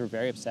siblings were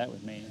very upset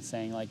with me,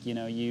 saying like,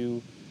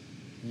 you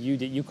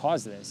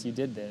caused this, you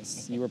did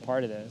this, you were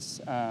part of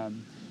this.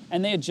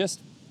 And they had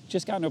just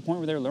gotten to a point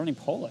where they were learning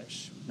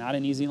Polish, not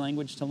an easy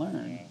language to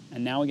learn. Yeah.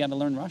 And now we got to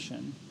learn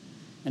Russian.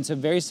 And so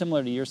very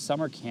similar to your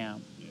summer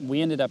camp,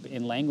 we ended up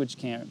in language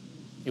camp.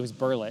 It was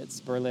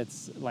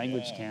Berlitz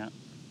language camp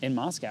in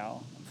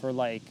Moscow for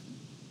like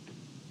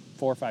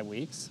 4 or 5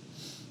 weeks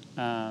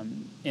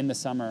in the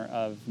summer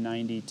of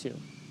 92.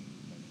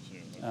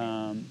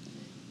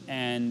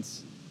 And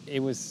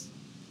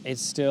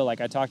it's still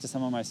like I talked to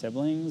some of my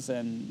siblings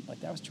and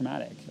like that was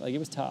traumatic. Like it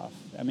was tough.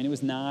 I mean, it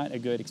was not a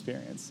good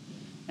experience.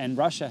 And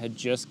Russia had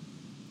just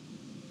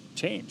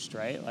changed,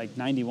 right? Like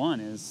 91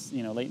 is,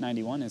 late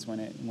 91 is when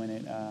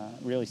it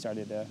really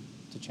started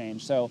to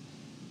change. So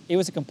it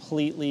was a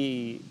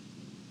completely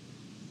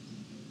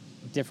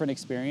different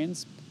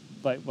experience,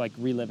 but like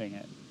reliving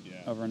it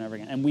over and over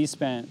again. And we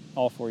spent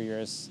all 4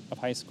 years of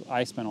high school.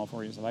 I spent all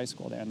 4 years of high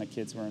school there, and the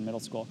kids were in middle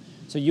school.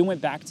 So you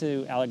went back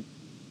to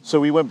So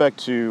we went back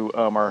to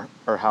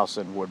our house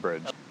in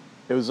Woodbridge.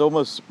 It was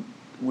almost,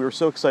 we were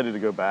so excited to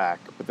go back,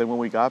 but then when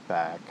we got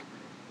back,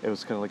 it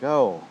was kind of like,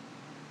 oh,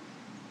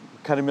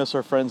 we kind of miss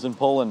our friends in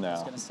Poland now. I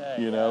was gonna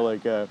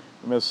say,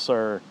 we miss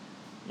our,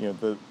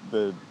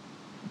 the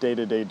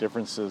day-to-day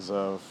differences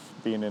of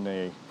being in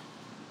a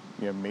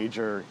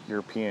major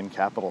European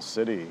capital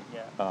city.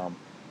 Yeah.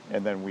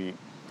 And then we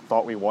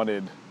thought we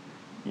wanted,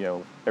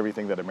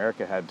 everything that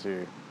America had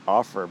to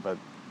offer, but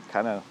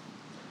kind of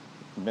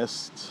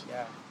missed,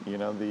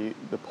 the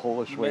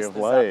Polish way of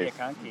life.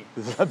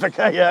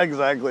 Yeah,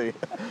 exactly.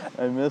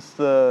 I missed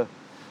our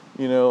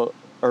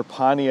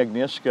pani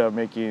Agnieszka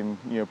making,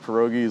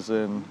 pierogies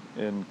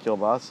and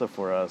kielbasa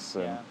for us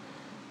and,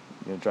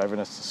 driving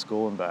us to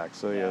school and back.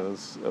 So it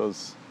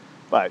was,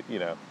 but,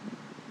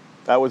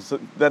 that was,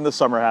 then the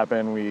summer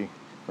happened. We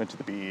went to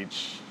the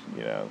beach,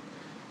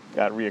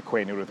 got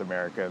reacquainted with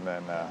America, and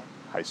then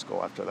high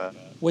school after that.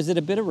 Was it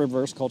a bit of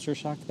reverse culture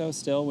shock though?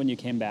 Still, when you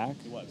came back,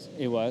 It was.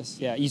 It was.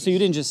 Yeah. So you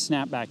didn't just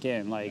snap back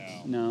in, like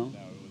no. No,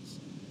 it was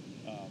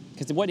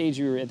Because what age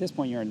you were at this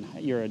point?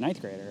 You're a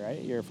ninth grader,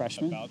 right? You're a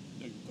freshman. about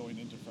going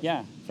into freshman.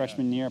 Yeah,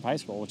 freshman year of high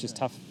school, which is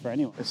tough for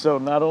anyone. So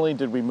not only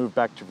did we move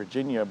back to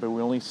Virginia, but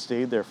we only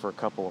stayed there for a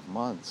couple of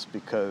months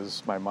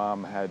because my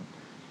mom had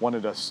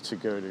wanted us to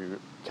go to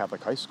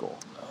Catholic high school.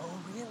 Oh,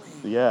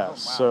 really? Yeah, Oh, wow.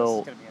 so- This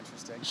is gonna be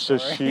interesting. So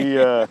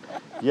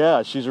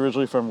she's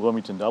originally from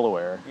Wilmington,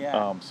 Delaware.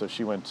 Yeah. So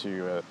she went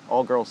to an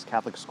all-girls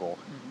Catholic school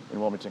in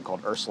Wilmington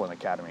called Ursuline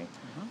Academy.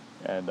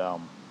 And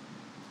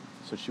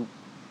so she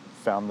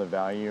found the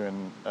value,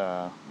 and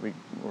we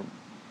were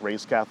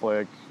raised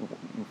Catholic.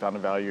 We found the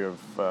value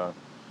of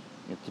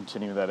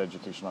continuing that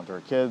education onto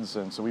our kids.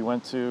 And so we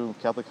went to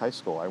Catholic high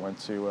school. I went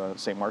to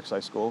St. Mark's High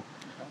School.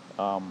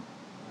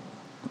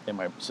 And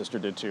my sister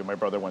did too. My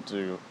brother went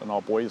to an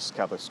all-boys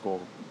Catholic school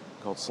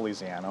called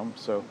Salesianum.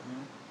 So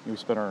we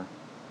spent our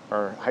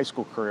high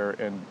school career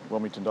in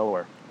Wilmington,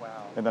 Delaware.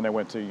 Wow. And then I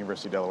went to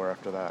University of Delaware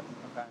after that.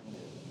 Okay.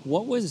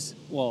 What was,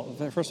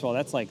 first of all,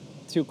 that's like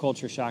 2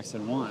 culture shocks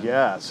in one.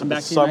 Yeah, so Come the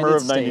back to the summer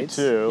United of 92,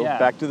 States. Yeah.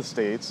 back to the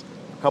States,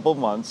 a couple of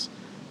months,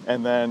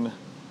 and then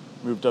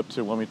moved up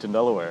to Wilmington,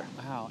 Delaware.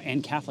 Wow,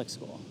 and Catholic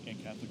school.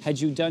 And Catholic. Had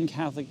you done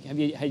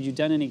had you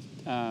done any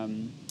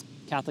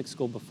Catholic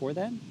school before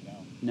then?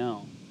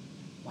 No.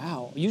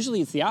 Wow. Usually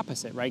it's the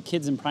opposite, right?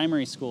 Kids in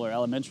primary school or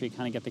elementary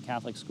kind of get the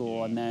Catholic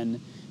school, and then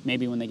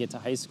maybe when they get to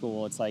high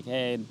school, it's like,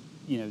 hey,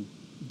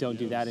 don't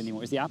do that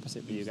anymore. It's the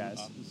opposite for you guys.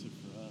 Opposite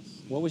for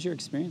us. What was your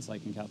experience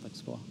like in Catholic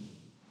school?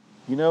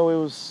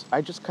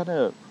 I just kind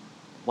of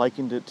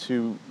likened it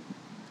to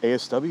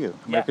ASW,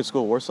 American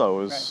School of Warsaw.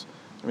 Was,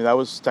 Right. that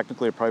was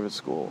technically a private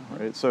school,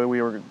 right? So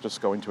we were just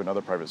going to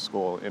another private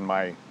school, in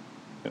my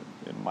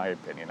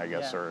opinion, I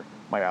guess, Yeah. or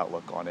my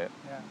outlook on it.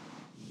 Yeah.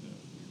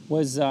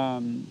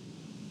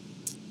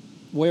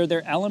 Were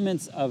there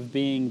elements of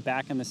being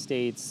back in the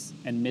States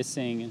and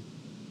missing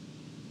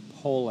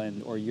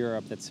Poland or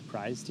Europe that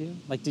surprised you?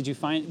 Like, did you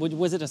find,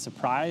 was it a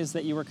surprise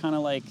that you were kind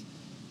of like,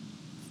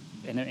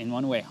 in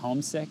one way,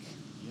 homesick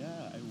Yeah,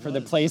 for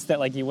the place that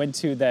like you went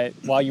to, that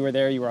while you were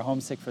there, you were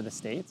homesick for the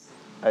States?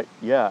 I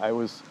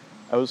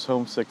was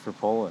homesick for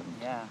Poland.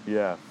 Yeah.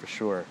 Yeah, for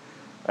sure.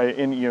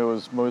 It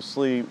was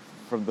mostly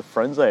from the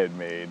friends I had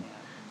made,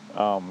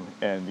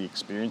 and the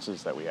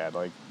experiences that we had.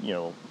 Like,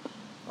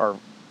 our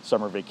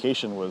summer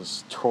vacation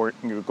was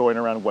going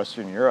around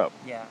Western Europe.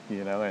 Yeah.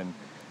 And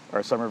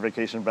our summer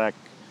vacation back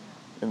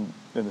in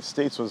the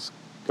States was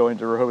going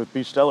to Rehoboth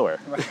Beach, Delaware.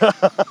 Right.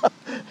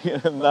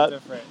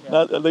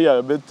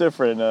 A bit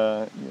different.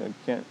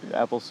 Can't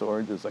apples to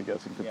oranges, I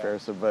guess, in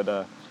comparison. But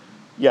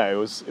it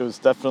was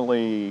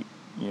definitely.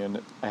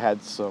 I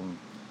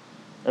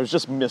was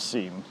just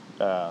missing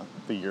the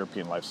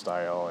European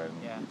lifestyle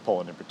and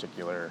Poland in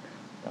particular,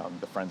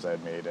 the friends I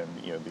had made, and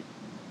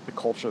the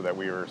culture that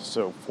we were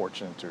so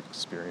fortunate to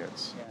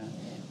experience. Yeah.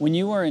 When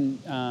you were in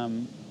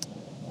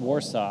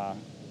Warsaw,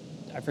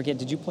 I forget,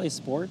 did you play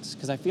sports?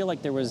 Because I feel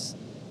like there was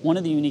one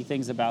of the unique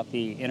things about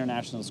the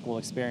international school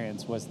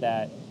experience was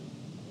that,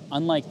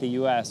 unlike the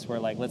U.S., where,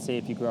 like, let's say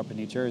if you grew up in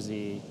New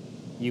Jersey,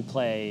 you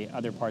play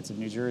other parts of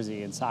New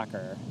Jersey in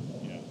soccer.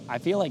 Yeah. I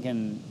feel like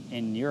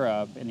in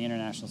Europe, in the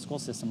international school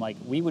system, like,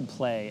 we would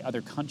play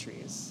other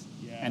countries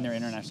and their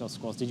international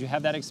schools. Did you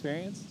have that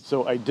experience?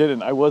 So I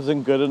didn't. I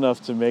wasn't good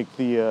enough to make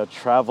the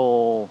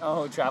travel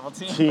Travel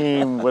team.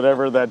 team,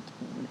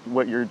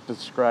 what you're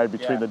described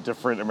between Yeah. the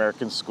different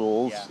American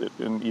schools Yeah.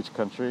 in each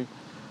country.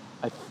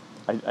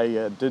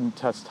 I didn't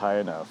test high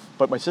enough,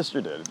 but my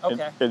sister did.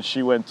 Okay. And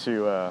she went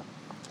to.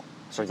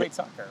 She played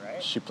soccer,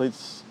 right?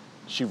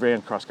 She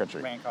ran cross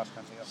country. Ran cross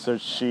country. So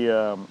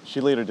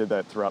she later did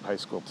that throughout high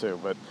school too.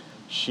 But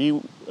she,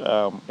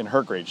 in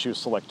her grade, she was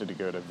selected to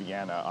go to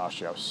Vienna,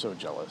 Austria. I was so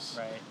jealous.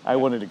 Right. I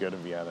wanted to go to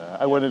Vienna.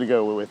 I wanted to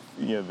go with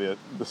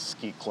the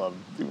ski club,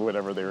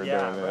 whatever they were doing.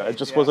 I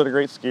just wasn't a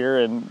great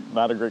skier and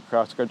not a great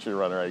cross country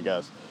runner, I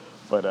guess.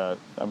 But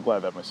I'm glad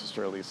that my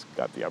sister at least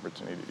got the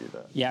opportunity to do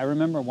that. Yeah, I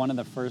remember one of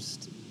the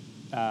first.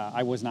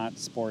 I was not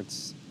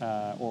sports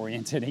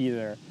oriented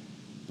either,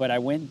 but I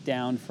went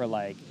down for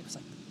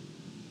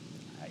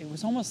it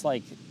was almost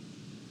like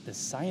the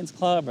science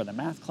club or the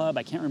math club.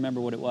 I can't remember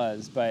what it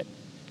was, but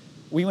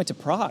we went to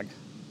Prague.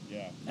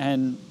 Yeah.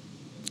 And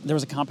there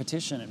was a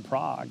competition in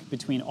Prague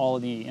between all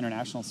of the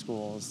international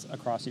schools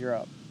across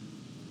Europe.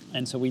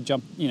 And so we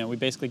we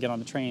basically get on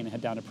the train and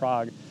head down to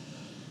Prague.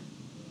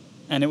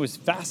 And it was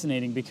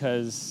fascinating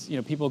because,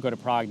 people go to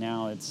Prague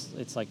now,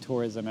 it's like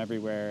tourism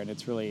everywhere and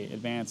it's really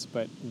advanced.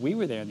 But we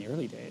were there in the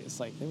early days,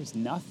 like there was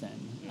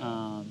nothing.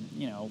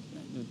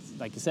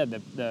 Like I said,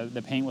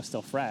 the paint was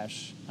still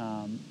fresh,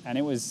 and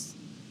it was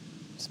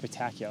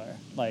spectacular.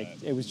 Like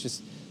it was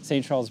just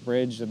St. Charles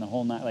Bridge and the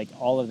whole night, like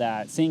all of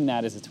that. Seeing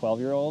that as a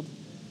 12-year-old,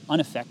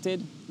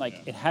 unaffected,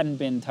 it hadn't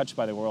been touched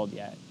by the world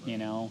yet,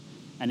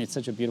 And it's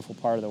such a beautiful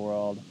part of the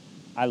world.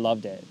 I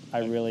loved it. I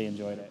really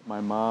enjoyed it.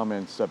 My mom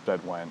and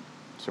stepdad went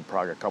to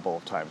Prague a couple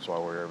of times while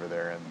we were over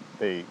there, and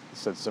they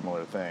said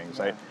similar things.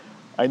 Yeah.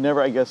 I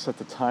never, I guess at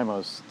the time I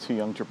was too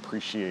young to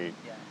appreciate,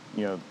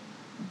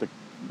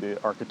 the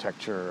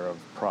architecture of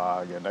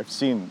Prague, and I've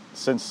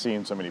since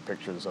seen so many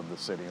pictures of the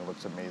city. It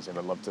looks amazing.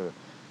 I'd love to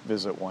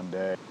visit one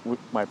day.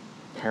 My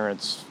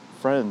parents'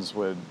 friends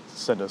would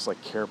send us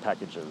care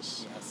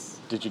packages. Yes.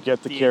 Did you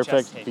get the VHS care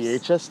pack? tapes.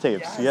 VHS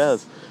tapes,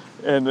 yes.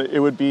 And it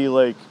would be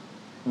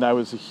and I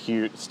was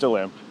still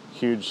am,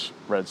 huge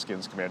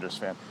Redskins Commanders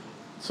fan.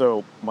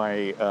 So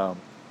my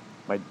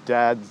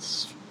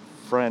dad's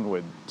friend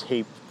would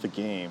tape the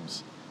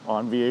games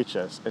on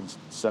VHS and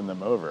send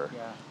them over.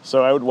 Yeah.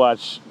 So I would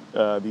watch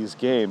these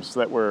games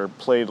that were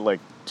played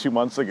 2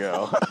 months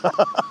ago.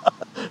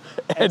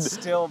 and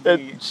still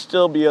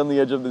be on the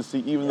edge of the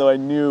seat, even though I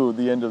knew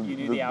the end of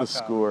the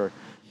score.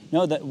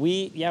 No,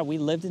 we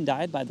lived and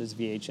died by those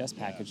VHS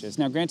packages. Yes.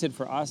 Now, granted,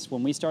 for us,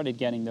 when we started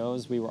getting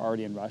those, we were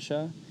already in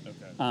Russia. Okay.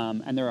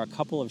 And there are a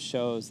couple of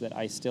shows that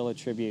I still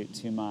attribute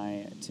to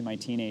my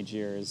teenage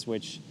years,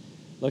 which,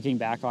 looking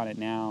back on it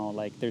now,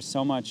 there's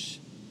so much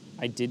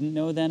I didn't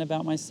know then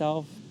about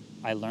myself.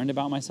 I learned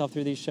about myself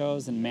through these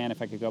shows, and man,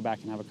 if I could go back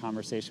and have a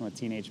conversation with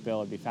Teenage Bill,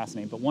 it'd be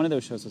fascinating. But one of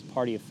those shows was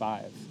Party of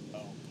Five.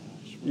 Oh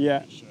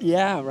gosh.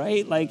 Yeah,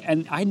 right?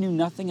 And I knew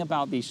nothing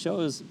about these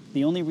shows.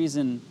 The only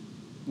reason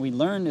we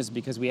learned is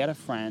because we had a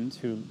friend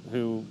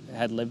who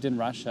had lived in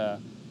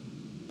Russia,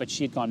 but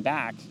she had gone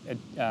back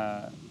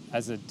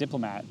as a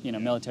diplomat,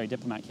 military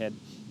diplomat kid.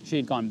 She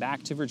had gone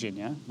back to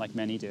Virginia, like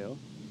many do,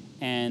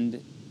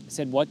 and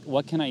said,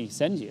 what can I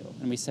send you?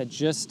 And we said,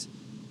 just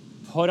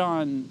put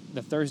on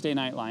the Thursday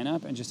night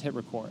lineup and just hit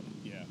record.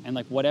 Yeah. And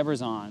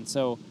whatever's on.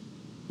 So,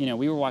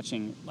 we were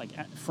watching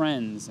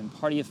Friends and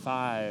Party of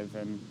Five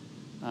and,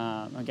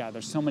 oh God,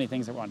 there's so many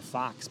things that were on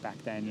Fox back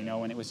then,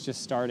 when it was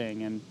just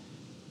starting. And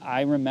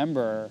I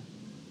remember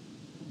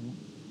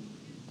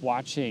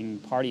watching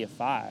Party of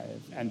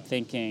Five and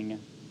thinking,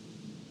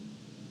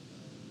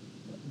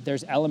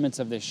 there's elements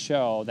of this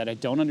show that I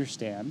don't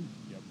understand.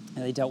 Yep.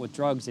 And they dealt with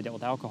drugs, they dealt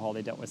with alcohol,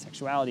 they dealt with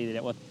sexuality, they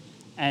dealt with...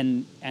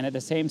 And at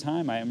the same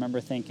time, I remember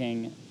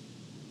thinking,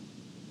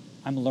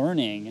 I'm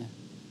learning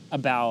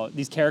about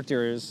these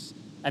characters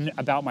and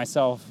about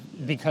myself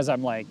because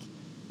I'm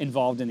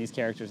involved in these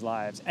characters'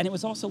 lives. And it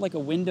was also a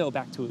window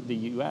back to the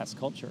U.S.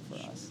 culture for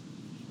us.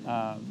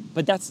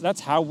 But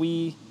that's how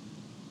we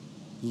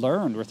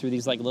learned. We're through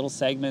these little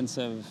segments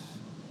of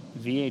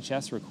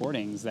VHS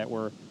recordings that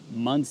were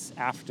months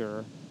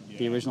after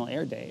the original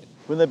air date.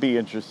 Wouldn't that be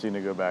interesting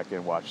to go back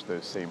and watch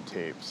those same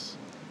tapes?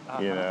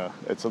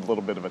 It's a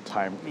little bit of a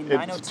time. I mean,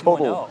 it's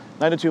total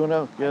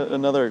 90210. Yeah,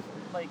 another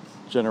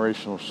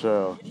generational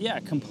show. Yeah,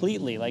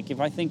 completely. If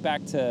I think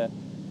back to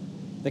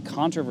the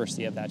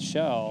controversy of that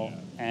show,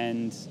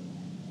 and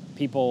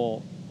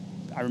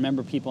I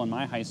remember people in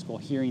my high school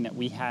hearing that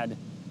we had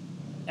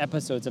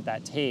episodes of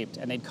that taped,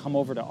 and they'd come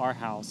over to our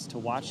house to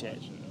watch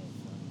it,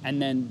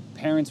 and then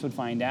parents would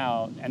find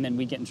out, and then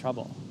we'd get in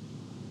trouble.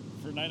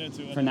 For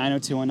 90210. For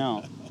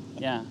 90210.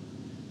 Yeah.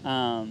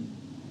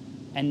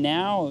 And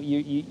now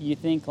you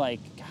think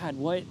God,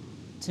 what?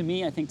 To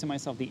me, I think to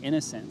myself, the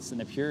innocence and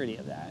the purity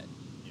of that.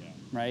 Yeah.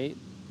 Right?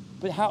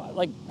 But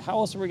how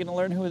else are we going to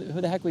learn who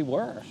the heck we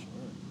were? Sure.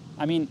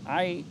 I mean,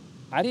 I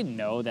didn't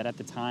know that at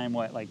the time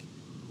what like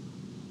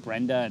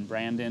Brenda and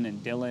Brandon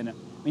and Dylan.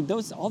 I mean,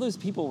 all those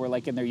people were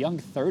like in their young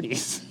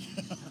 30s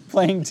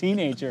playing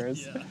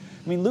teenagers. Yeah.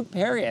 I mean, Luke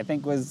Perry, I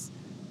think, was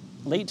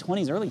late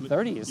 20s, early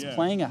 30s,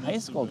 playing a high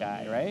school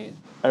guy, right?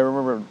 I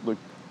remember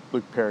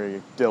Luke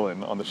Perry,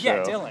 Dylan on the show.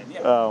 Yeah, Dylan, yeah.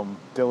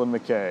 Dylan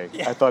McKay.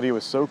 Yeah. I thought he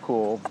was so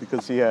cool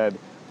because he had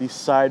these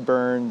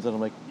sideburns, and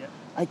I'm like,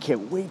 I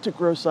can't wait to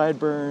grow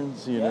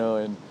sideburns, you know,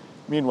 and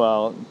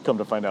meanwhile, come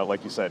to find out,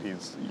 like you said,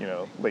 he's,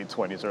 late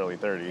 20s, early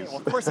 30s. Yeah, well,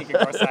 of course he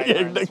can grow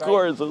sideburns, of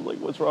course. I was like,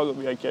 what's wrong with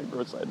me? I can't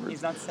grow sideburns.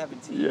 He's not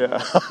 17. Yeah.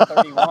 He's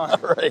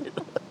 31. Right.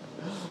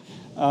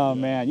 Oh,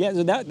 man. Yeah,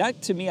 so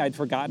that to me, I'd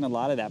forgotten a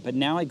lot of that. But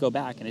now I go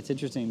back, and it's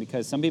interesting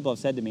because some people have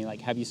said to me,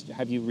 like, have you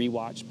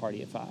rewatched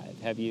Party of Five?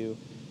 Have you?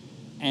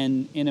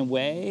 And in a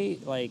way,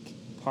 like,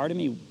 part of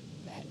me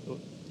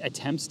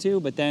attempts to,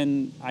 but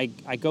then I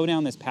go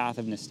down this path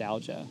of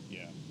nostalgia.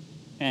 Yeah.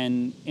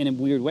 And in a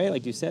weird way,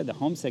 like you said, the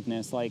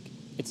homesickness, like,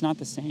 it's not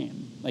the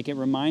same. Like, it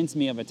reminds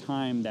me of a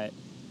time that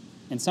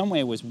in some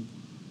way was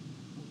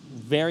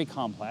very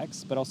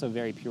complex, but also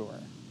very pure,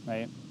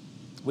 right?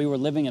 We were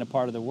living in a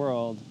part of the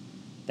world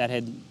that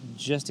had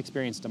just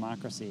experienced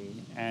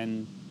democracy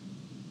and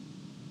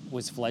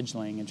was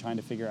fledgling and trying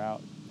to figure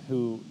out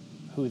who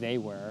they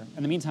were.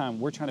 In the meantime,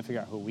 we're trying to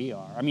figure out who we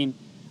are. I mean,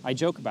 I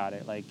joke about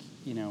it, like,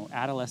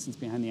 adolescence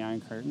behind the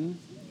Iron Curtain.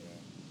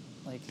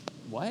 Yeah. Like,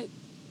 what?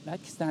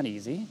 That's not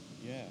easy.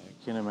 Yeah.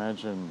 I can't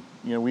imagine.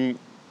 We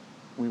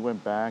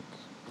went back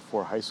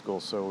before high school,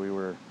 so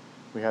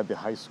we had the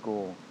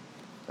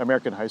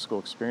American high school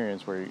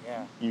experience where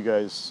you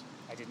guys.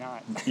 I did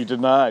not. You did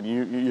not.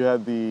 You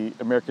had the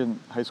American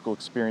high school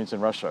experience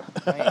in Russia.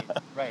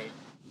 Right.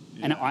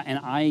 Yeah. And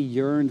I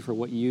yearned for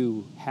what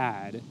you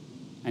had,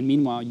 and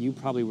meanwhile you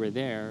probably were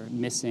there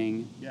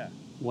missing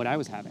what I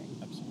was having.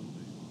 Absolutely.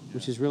 Yeah.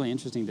 Which is really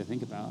interesting to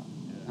think about.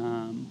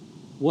 Yeah.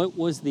 What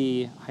was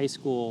the high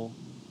school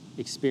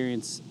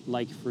experience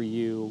like for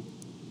you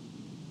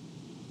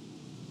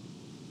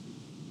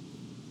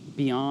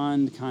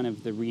beyond kind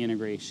of the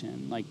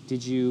reintegration? Like,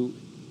 did you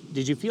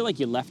feel like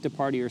you left a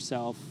part of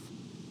yourself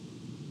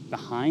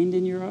behind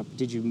in Europe?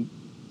 Did you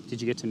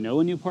get to know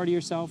a new part of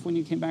yourself when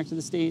you came back to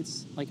the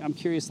States? Like, I'm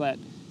curious that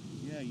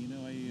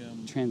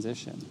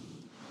transition.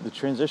 The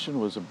transition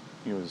was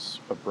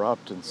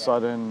abrupt and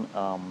sudden,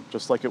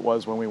 just like it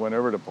was when we went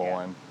over to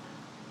Poland.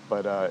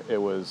 But it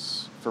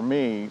was, for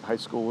me, high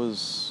school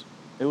was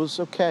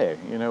okay.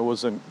 It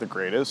wasn't the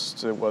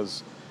greatest. There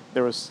was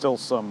still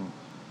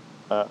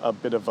a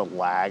bit of a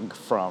lag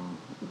from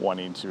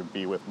wanting to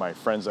be with my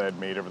friends I had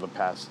made over the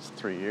past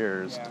 3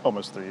 years,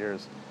 almost 3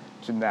 years,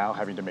 to now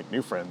having to make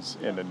new friends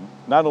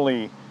not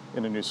only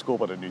in a new school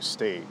but a new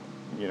state,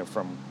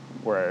 from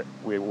where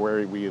we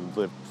lived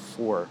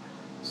before.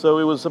 So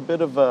it was a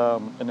bit of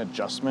an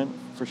adjustment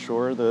for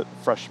sure, the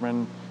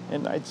freshman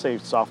and I'd say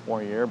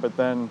sophomore year. But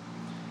then,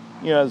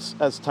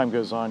 as time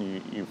goes on,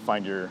 you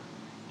find your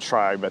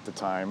tribe at the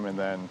time, and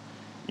then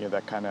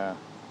that kind of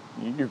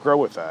you grow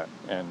with that.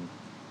 And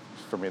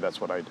for me, that's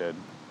what I did.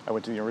 I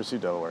went to the University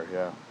of Delaware.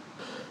 Yeah.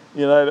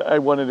 I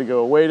wanted to go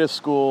away to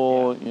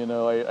school.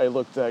 I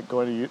looked at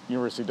going to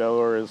University of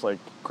Delaware as like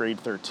grade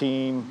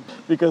 13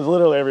 because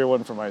literally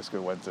everyone from high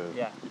school went to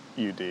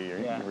UD or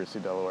University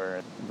of Delaware.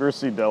 And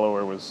University of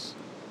Delaware was,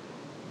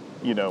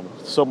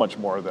 so much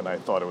more than I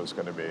thought it was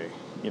going to be.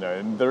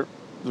 And the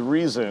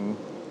reason,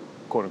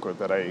 quote unquote,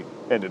 that I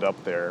ended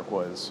up there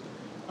was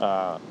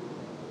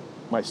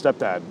my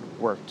stepdad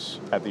worked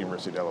at the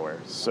University of Delaware,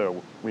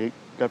 so we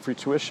got free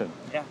tuition.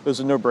 Yeah. It was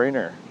a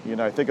no-brainer.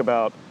 I think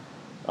about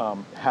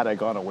had I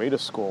gone away to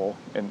school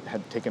and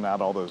had taken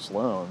out all those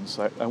loans,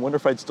 I wonder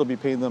if I'd still be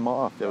paying them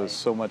off. It was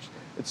so much.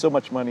 It's so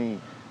much money.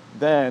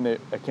 Then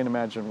I can't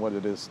imagine what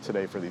it is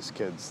today for these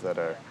kids that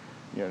are,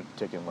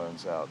 taking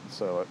loans out.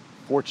 So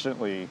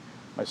fortunately,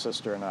 my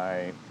sister and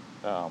I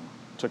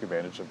took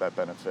advantage of that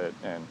benefit,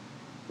 and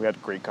we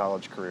had great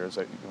college careers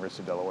at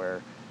University of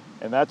Delaware.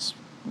 And that's,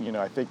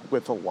 I think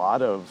with a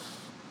lot of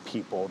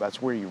people,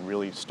 that's where you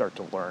really start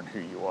to learn who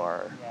you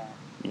are.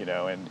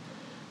 Yeah.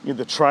 And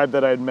the tribe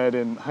that I'd met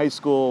in high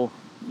school,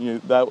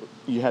 that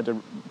you had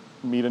to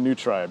meet a new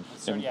tribe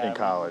in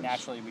college.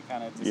 Naturally, we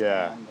kind of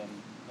disband.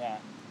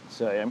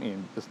 So I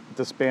mean,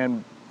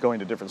 disband going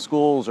to different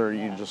schools, or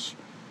you just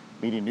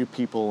meeting new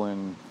people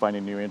and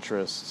finding new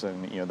interests,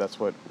 and that's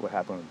what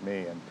happened with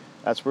me, and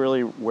that's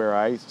really where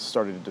I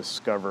started to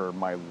discover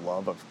my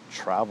love of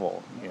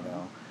travel.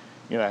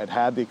 I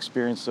had the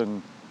experience,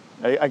 and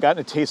I got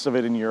a taste of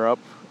it in Europe,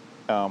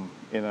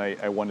 and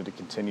I wanted to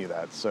continue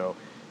that. So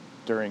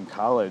during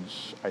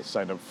college, I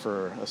signed up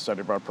for a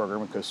study abroad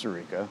program in Costa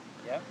Rica.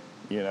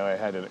 Yeah. I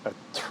had a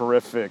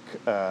terrific,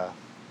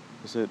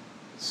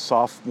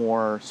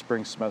 sophomore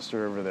spring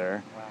semester over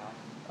there.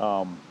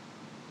 Wow.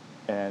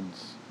 And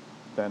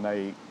then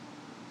I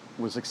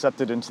was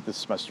accepted into the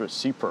semester at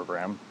C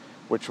program,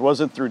 which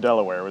wasn't through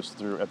Delaware. It was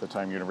through, at the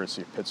time,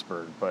 University of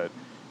Pittsburgh. But,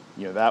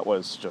 that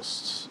was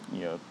just,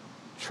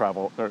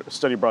 travel or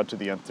study abroad to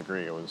the nth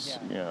degree. It was,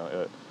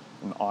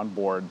 an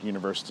onboard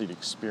university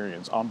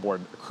experience,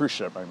 onboard a cruise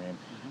ship,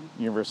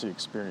 university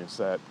experience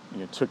that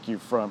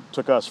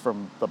took us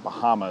from the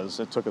Bahamas.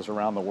 It took us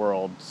around the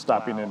world,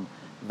 stopping in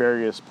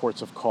various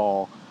ports of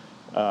call,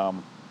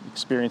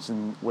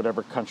 experiencing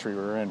whatever country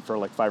we were in for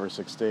like 5 or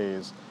 6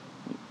 days.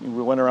 We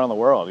went around the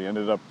world. We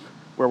ended up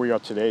where we are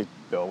today,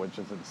 Bill, which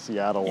is in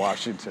Seattle,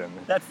 Washington.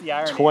 That's the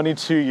irony.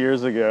 22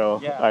 years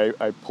ago,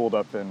 I pulled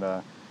up in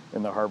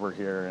the harbor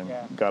here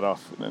and got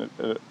off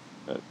an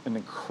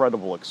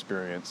incredible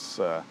experience.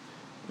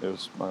 It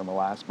was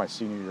my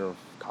senior year of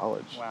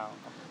college. Wow.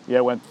 Yeah,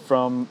 I went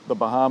from the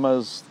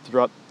Bahamas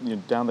throughout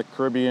down the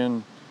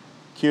Caribbean,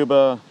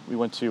 Cuba. We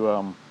went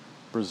to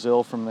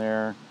Brazil from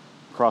there,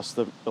 crossed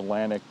the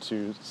Atlantic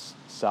to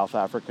South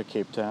Africa,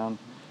 Cape Town,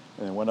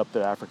 and then went up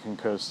the African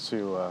coast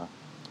to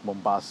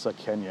Mombasa,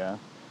 Kenya,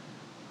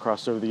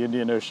 crossed over the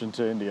Indian Ocean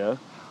to India,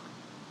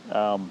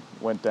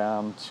 went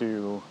down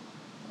to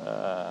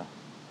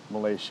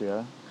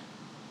Malaysia,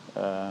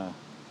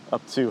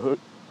 up to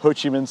Ho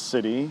Chi Minh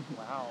City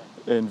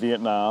in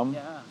Vietnam,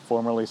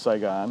 formerly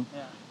Saigon,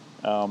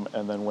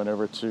 and then went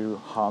over to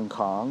Hong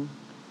Kong,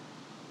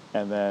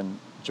 and then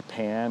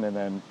Japan, and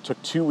then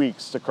took 2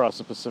 weeks to cross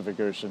the Pacific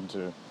Ocean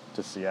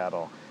to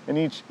Seattle. And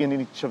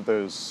in each of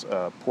those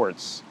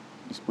ports,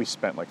 we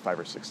spent like 5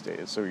 or 6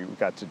 days. So we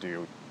got to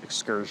do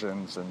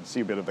excursions and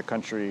see a bit of the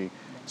country,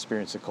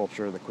 experience the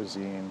culture, the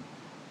cuisine.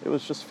 It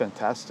was just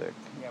fantastic.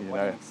 Yeah, what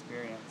an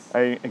experience.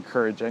 I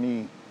encourage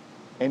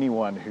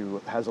anyone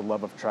who has a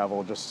love of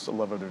travel, just a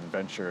love of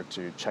adventure,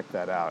 to check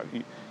that out.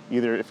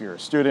 Either if you're a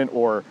student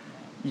or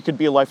you could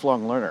be a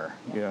lifelong learner.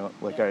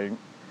 I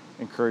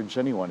encourage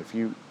anyone, if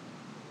you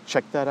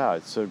check that out,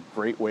 it's a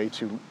great way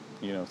to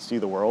see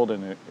the world,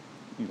 and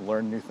you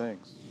learn new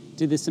things.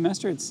 Did the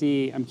semester at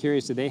sea, I'm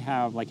curious, do they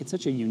have, like, it's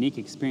such a unique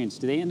experience,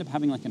 do they end up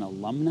having like an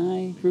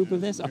alumni group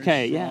of this?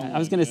 Okay, yeah, I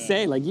was going to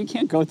say, like, you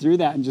can't go through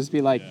that and just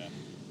be like,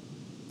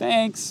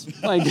 thanks,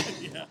 like.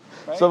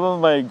 Right? Some of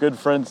my good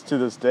friends to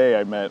this day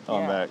I met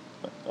on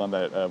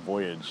that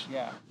voyage.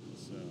 Yeah.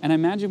 And I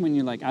imagine when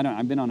you're like,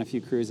 I've been on a few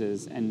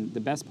cruises, and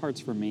the best parts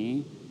for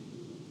me,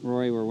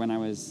 Roy, were when I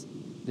was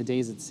the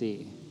days at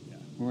sea,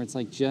 where it's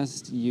like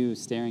just you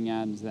staring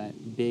out into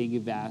that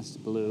big,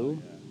 vast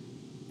blue.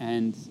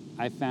 And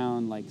I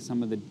found like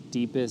some of the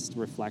deepest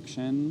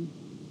reflection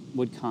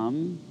would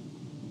come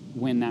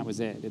when that was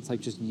it. It's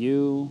like just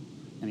you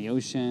and the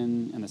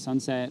ocean and the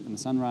sunset and the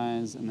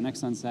sunrise and the next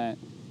sunset.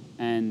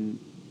 And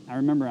I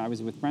remember I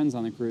was with friends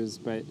on the cruise,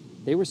 but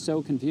they were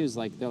so confused.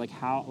 Like, they're like,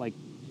 how, like,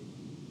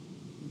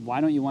 why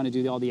don't you want to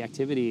do all the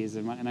activities?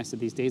 And I said,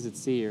 these days at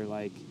sea are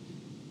like,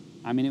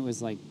 it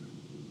was like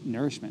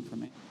nourishment for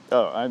me.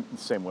 Oh, I'm the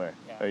same way.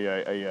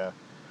 Yeah. I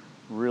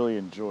really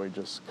enjoy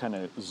just kind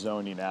of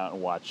zoning out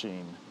and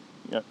watching,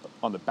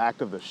 on the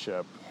back of the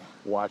ship,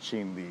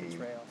 watching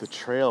the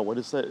trail. What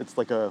is that? It's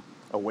like a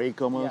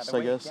wake almost,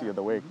 I guess. Yeah,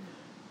 the wake.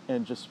 Mm-hmm.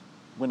 And just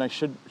when I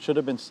should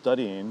have been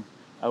studying,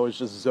 I was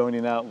just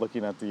zoning out,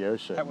 looking at the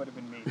ocean. That would have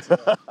been me too.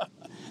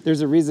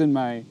 There's a reason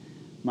my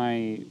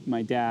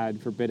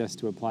dad forbid us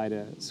to apply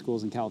to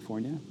schools in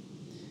California,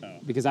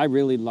 because I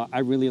really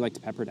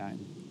liked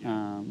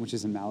Pepperdine, which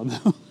is in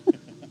Malibu.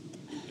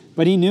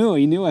 But he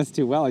knew us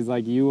too well. He's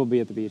like, you will be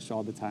at the beach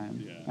all the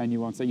time, and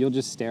you won't. So you'll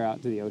just stare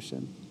out to the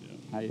ocean.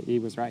 Yeah. He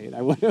was right.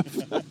 I would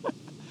have.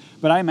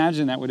 But I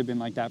imagine that would have been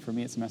like that for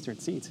me at semester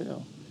at sea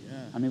too.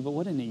 Yeah. But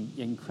what an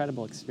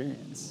incredible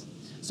experience.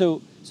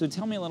 So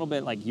tell me a little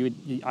bit. Like, you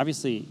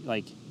obviously,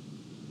 like,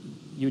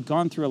 you had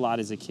gone through a lot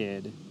as a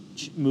kid,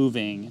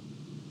 moving,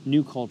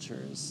 new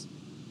cultures,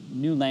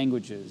 new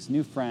languages,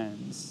 new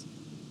friends.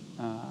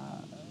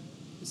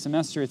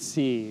 Semester at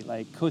sea,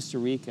 like Costa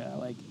Rica,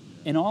 like.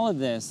 In all of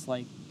this,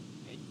 like,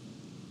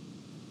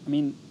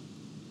 we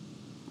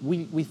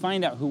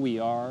find out who we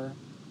are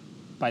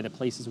by the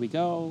places we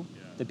go,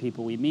 the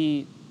people we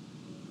meet,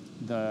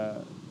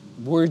 the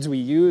words we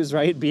use,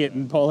 right? Be it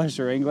in Polish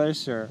or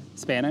English or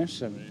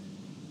Spanish. And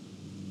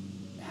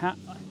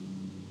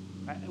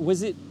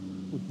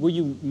were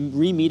you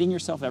re-meeting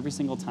yourself every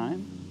single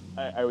time?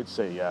 I would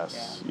say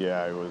yes.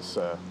 Yeah, it was,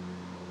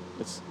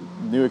 it's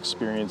new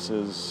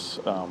experiences,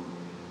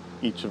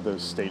 each of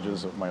those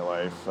stages of my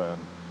life.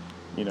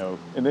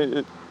 And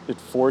it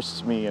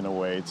forced me in a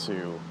way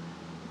to,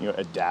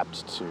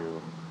 adapt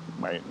to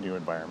my new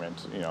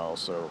environment.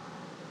 Also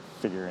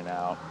figuring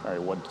out, all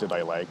right, what did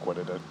I like, what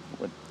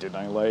didn't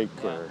I like,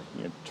 or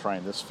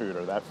trying this food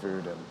or that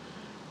food,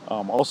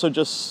 and also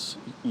just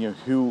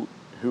who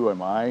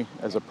am I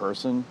as a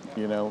person?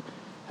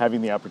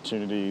 Having the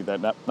opportunity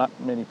that not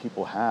many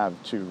people have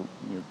to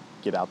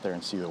get out there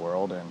and see the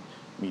world and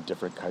meet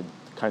different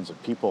kinds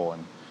of people,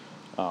 and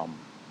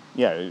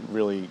it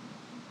really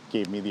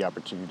gave me the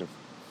opportunity to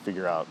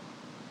figure out,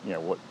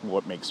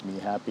 what makes me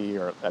happy,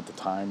 or at the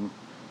time,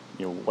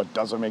 what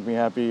doesn't make me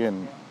happy.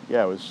 And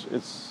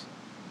it's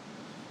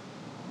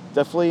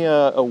definitely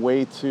a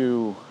way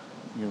to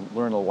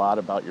learn a lot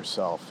about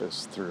yourself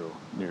is through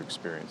new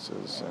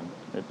experiences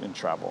and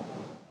travel.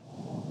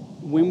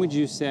 When would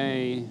you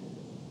say,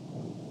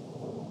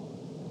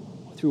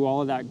 through all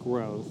of that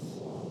growth,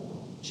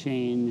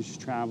 change,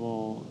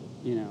 travel,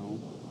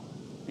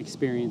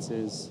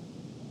 experiences,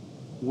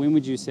 when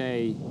would you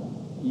say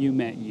you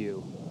met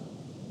you?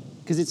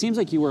 Because it seems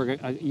like you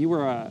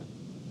were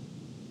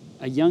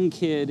a young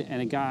kid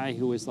and a guy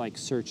who was like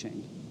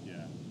searching.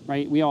 Yeah.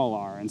 Right? We all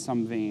are in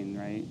some vein,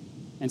 right?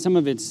 And some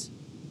of it's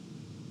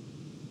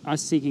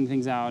us seeking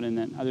things out, and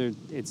then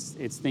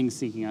it's things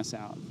seeking us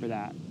out for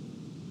that.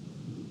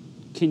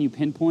 Can you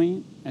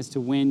pinpoint as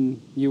to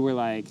when you were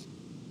like,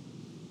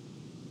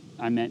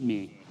 I met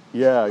me?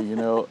 Yeah,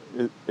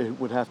 it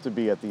would have to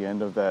be at the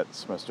end of that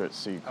semester at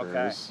Sea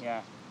Cruise.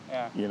 Yeah.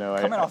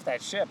 Coming off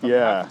that ship,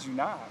 how could you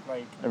not?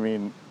 Like,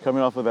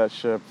 coming off of that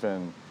ship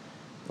and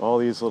all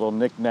these little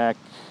knick-knack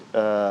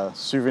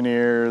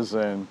souvenirs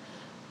and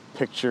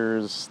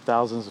pictures,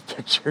 thousands of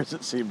pictures,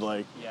 it seemed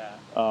like. Yeah.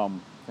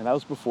 And that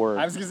was before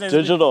I was gonna say,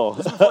 digital.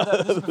 This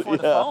was before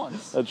the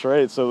phones. That's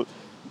right. So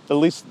at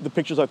least the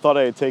pictures I thought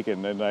I had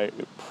taken and I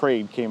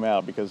prayed came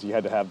out because you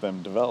had to have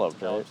them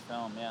developed, right?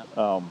 Film, yeah.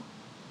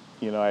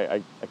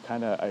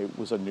 I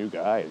was a new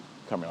guy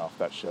coming off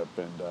that ship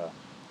and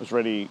was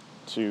ready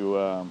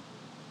to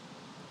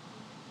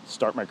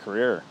start my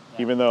career,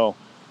 even though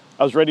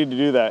I was ready to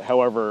do that.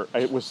 However,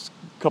 I was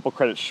a couple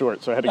credits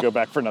short, so I had to go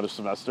back for another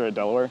semester at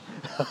Delaware.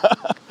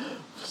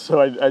 So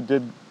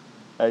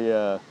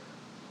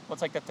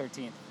What's like the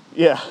 13th?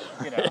 Yeah.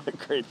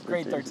 Grade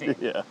 13.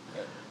 Yeah.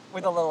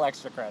 With a little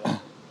extra credit.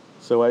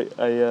 So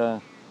I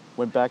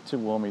went back to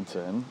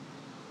Wilmington,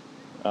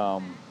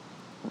 got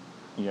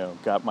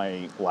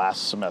my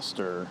last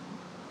semester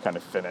kind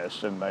of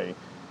finished, and I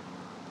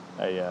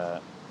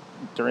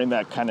during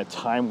that kind of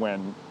time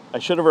when I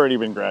should have already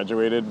been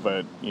graduated,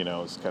 but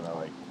it's kind of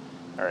like,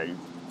 all right,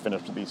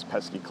 finish these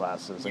pesky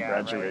classes and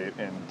graduate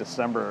in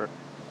December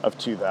of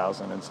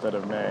 2000 instead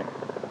of May.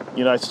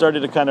 I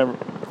started to kind of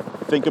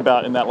think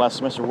about in that last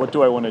semester, what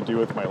do I want to do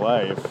with my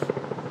life?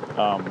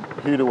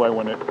 Who do I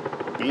want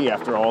to be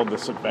after all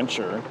this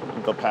adventure?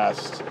 The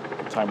past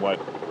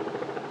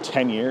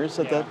 10 years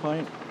at that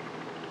point?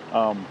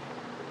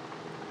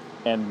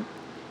 And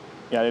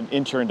I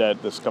interned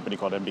at this company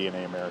called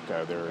MBNA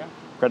America. They're a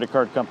credit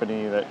card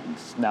company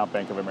that's now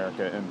Bank of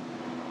America.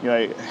 And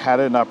I had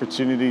an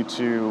opportunity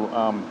to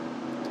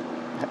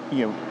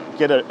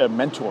get a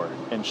mentor,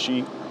 and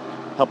she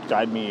helped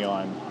guide me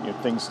on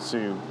things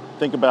to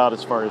think about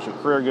as far as your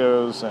career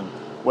goes and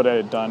what I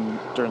had done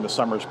during the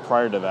summers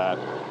prior to that.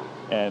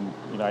 And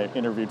I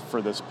interviewed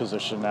for this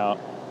position out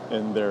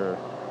in their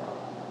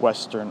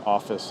Western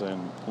office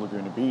in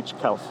Laguna Beach,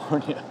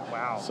 California.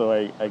 Wow. So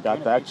I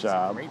got that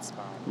job. Great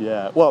spot.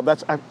 Yeah. Well,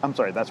 I'm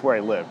sorry. That's where I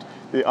lived.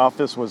 The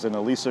office was in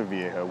Aliso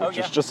Viejo, which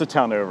is just a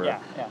town over.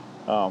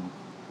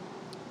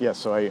 Yeah.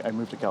 So I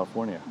moved to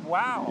California.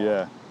 Wow.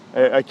 Yeah.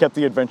 I kept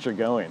the adventure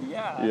going.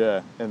 Yeah.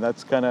 Yeah. And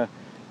that's kind of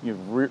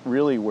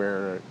really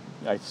where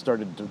I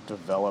started to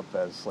develop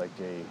as like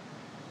a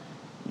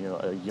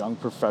young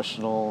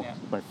professional. Yeah.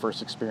 My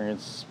first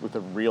experience with a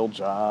real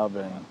job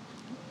and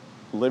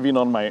living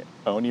on my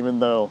own, even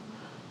though,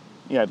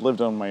 I'd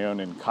lived on my own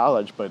in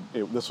college, but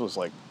this was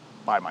like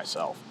by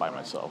myself,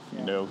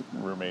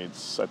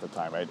 roommates at the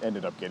time. I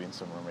ended up getting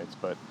some roommates,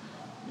 but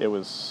it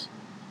was,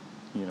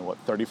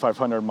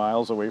 3,500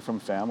 miles away from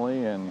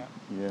family, and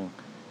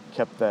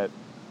kept that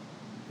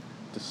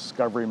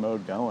discovery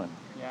mode going.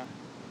 Yeah.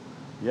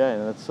 Yeah,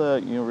 and that's,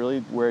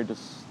 really where I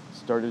just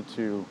started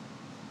to,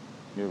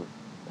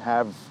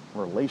 have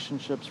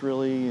relationships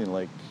really, and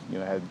I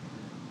had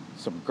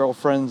some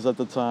girlfriends at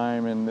the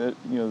time, and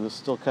was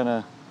still kind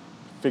of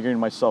figuring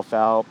myself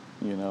out,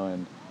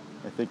 and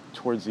I think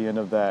towards the end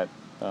of that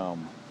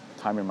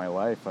time in my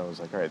life, I was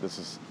like, all right, this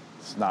is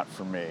not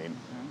for me.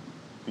 Mm-hmm.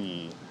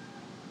 The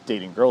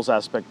dating girls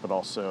aspect, but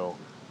also,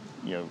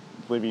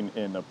 living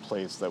in a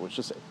place that was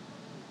just,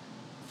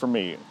 for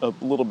me, a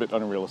little bit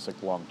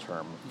unrealistic long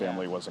term.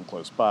 Family wasn't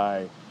close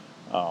by.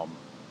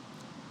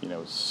 It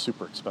was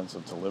super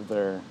expensive to live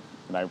there,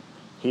 and I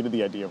hated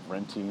the idea of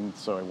renting,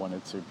 so I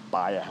wanted to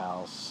buy a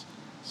house.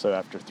 So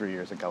after 3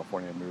 years in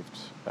California, I moved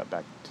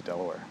back to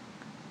Delaware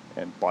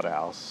and bought a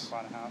house.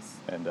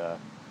 And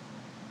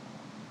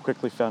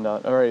quickly found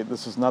out, all right,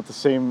 this is not the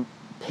same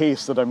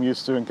pace that I'm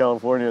used to in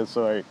California,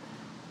 so I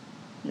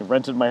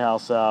rented my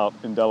house out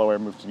in Delaware,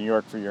 moved to New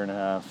York for a year and a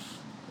half,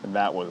 and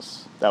that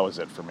was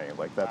it for me.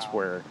 That's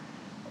where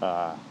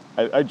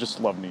I just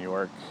love New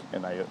York,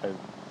 and I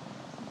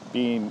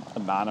being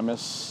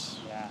anonymous,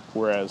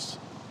 whereas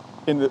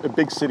in a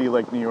big city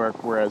like New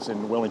York, whereas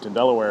in Wilmington,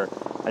 Delaware,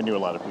 I knew a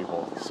lot of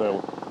people.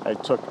 So I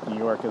took New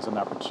York as an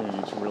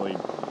opportunity to really,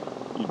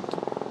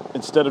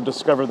 instead of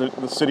discover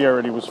the city I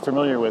already was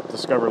familiar with,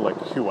 discover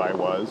who I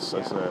was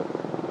as a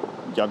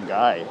young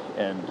guy,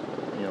 and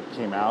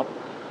came out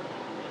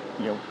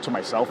to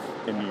myself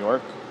in New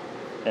York,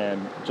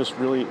 and just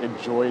really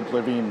enjoyed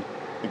living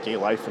the gay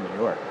life in New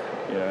York,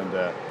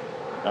 and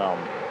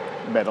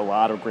met a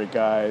lot of great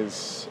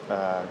guys,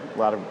 a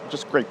lot of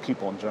just great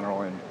people in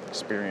general, and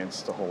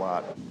experienced a whole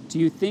lot. Do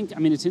you think,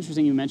 it's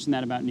interesting you mentioned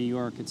that about New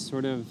York. It's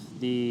sort of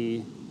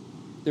there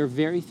are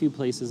very few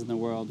places in the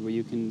world where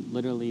you can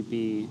literally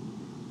be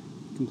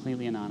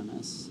completely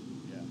anonymous.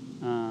 Yeah.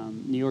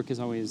 New York is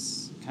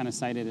always kind of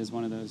cited as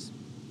one of those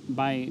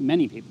by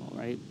many people,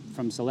 right?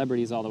 From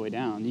celebrities all the way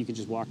down. You could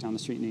just walk down the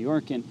street in New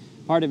York, and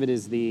part of it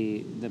is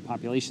the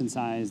population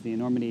size, the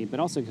enormity, but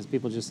also because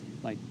people just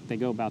like they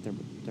go about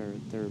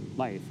their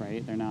life,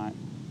 right? They're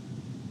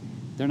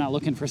not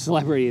looking for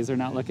celebrities. They're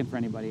not looking for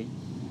anybody.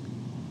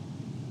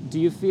 Do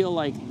you feel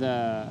like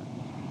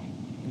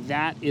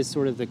that is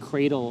sort of the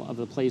cradle of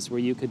the place where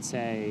you could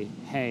say,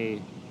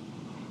 hey,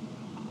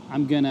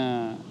 I'm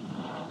gonna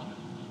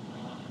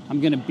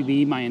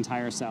be my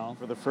entire self?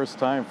 For the first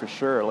time, for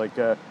sure. Like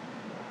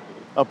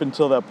up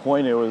until that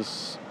point, I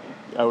was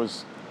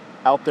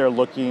out there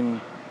looking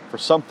for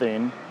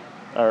something,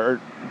 or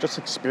just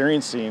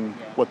experiencing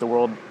what the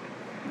world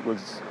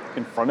was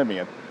in front of me.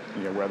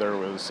 Whether it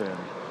was in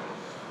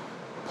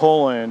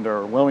Poland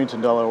or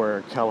Wilmington,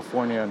 Delaware,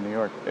 California, and New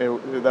York.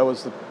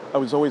 I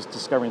was always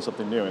discovering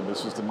something new, and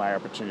this was my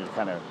opportunity to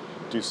kind of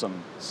do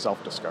some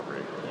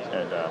self-discovery.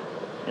 Yeah.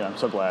 And I'm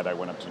so glad I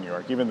went up to New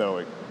York, even though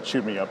it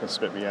chewed me up and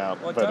spit me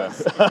out. Well, it does.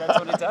 That's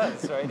what it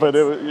does, right? But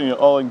it was,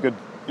 all in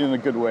a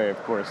good way,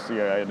 of course.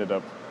 Yeah, I ended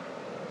up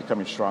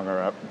becoming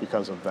stronger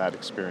because of that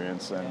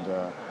experience,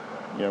 and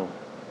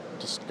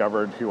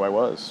discovered who I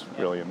was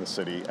really in the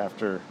city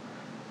after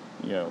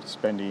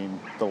spending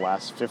the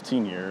last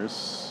 15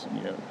 years,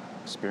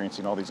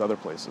 experiencing all these other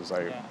places.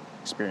 I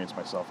experienced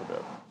myself a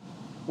bit.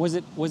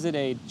 Was it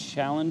a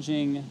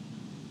challenging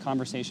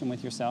conversation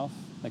with yourself,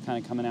 like kind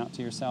of coming out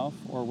to yourself,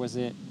 or was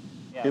it?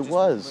 Yeah, it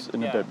was a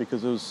bit,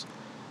 because it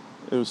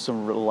was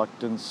some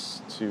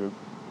reluctance to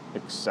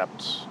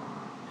accept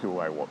who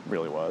I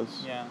really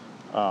was. Yeah.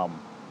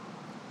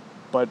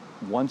 But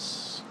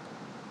once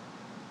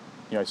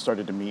I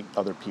started to meet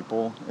other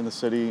people in the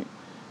city,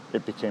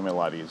 it became a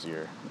lot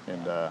easier,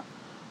 and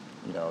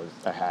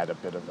I had a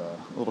bit of a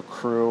little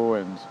crew,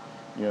 and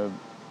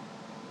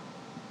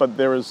but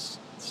there was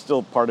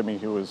still part of me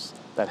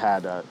that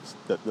had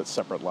that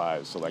separate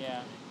lives. So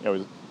it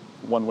was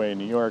one way in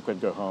New York, I'd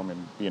go home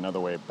and be another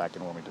way back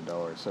in Wilmington,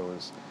 Delaware. So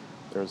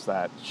there was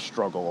that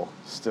struggle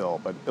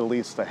still, but at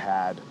least I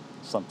had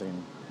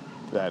something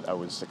that I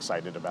was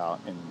excited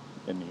about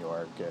in New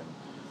York, and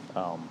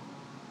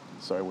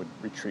so I would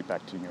retreat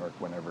back to New York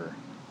whenever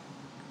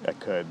I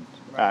could,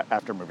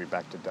 after moving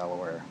back to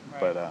Delaware.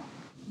 Right. But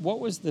what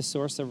was the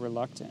source of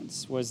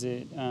reluctance? Was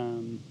it?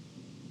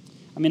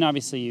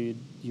 Obviously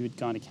you had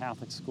gone to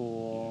Catholic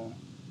school.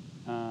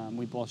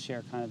 We both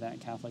share kind of that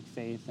Catholic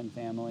faith and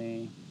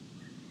family.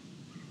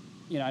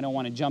 I don't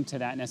want to jump to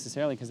that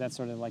necessarily because that's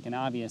sort of like an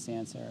obvious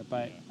answer.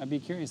 But I'd be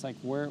curious, like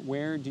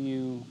where do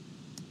you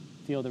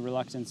feel the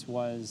reluctance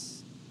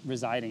was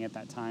residing at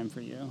that time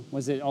for you?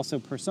 Was it also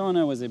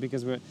persona? Was it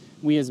because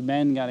we as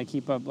men got to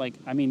keep up?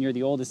 You're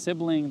the oldest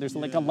sibling. There's a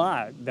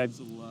lot that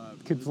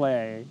could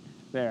play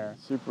there.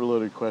 Super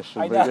loaded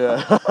question, but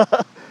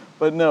yeah.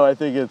 But no, I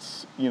think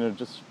it's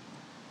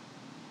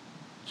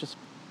just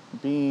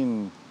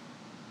being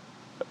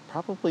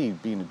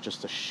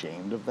just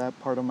ashamed of that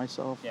part of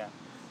myself. Yeah.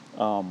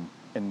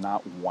 And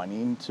not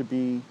wanting to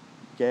be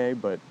gay,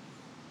 but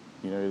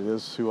it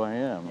is who I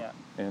am. Yeah.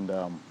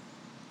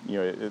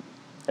 And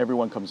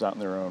everyone comes out in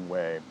their own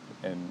way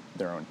in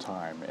their own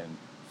time, and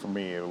for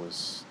me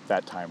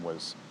that time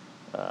was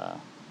a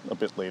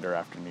bit later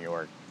after New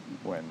York,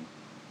 when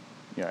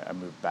I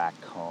moved back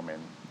home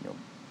and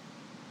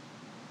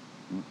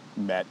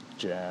met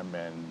Jim,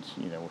 and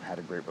had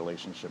a great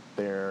relationship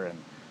there,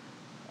 and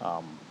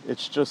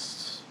it's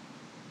just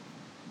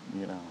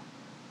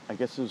I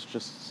guess it was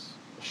just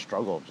a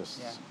struggle,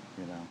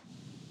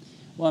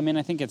 Well,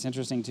 I think it's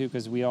interesting too,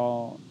 because we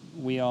all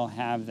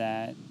have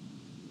that.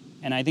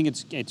 And I think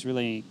it's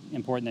really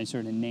important that you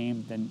sort of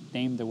name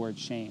the word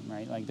shame,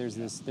 right? Like there's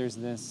this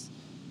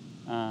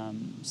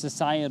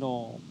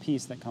societal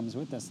piece that comes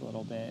with this a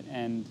little bit,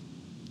 and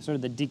sort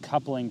of the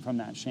decoupling from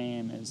that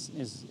shame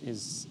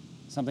is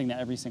something that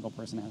every single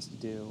person has to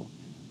do.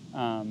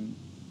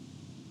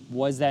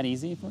 Was that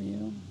easy for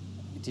you?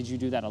 Did you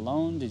do that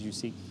alone? Did you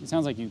seek? It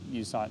sounds like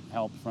you sought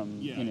help from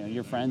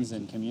your friends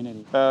and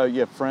community.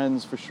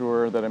 Friends for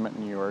sure that I met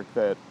in New York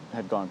that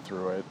had gone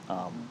through it.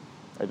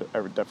 I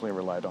definitely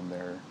relied on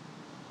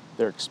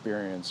their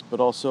experience, but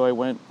also I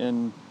went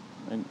and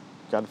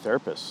got a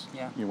therapist.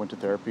 Yeah. You went to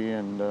therapy,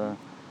 and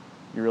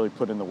you really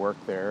put in the work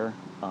there.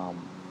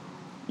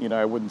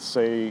 I wouldn't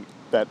say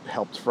that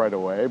helped right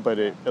away, but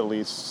it at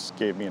least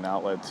gave me an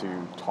outlet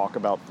to talk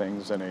about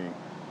things in a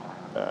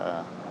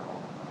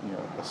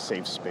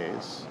safe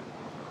space.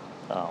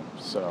 It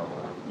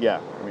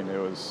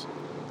was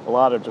a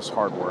lot of just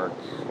hard work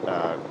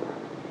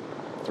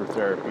through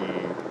therapy,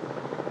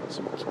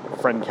 some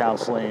friend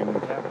counseling,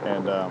 and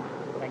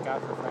thank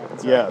God for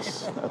friends.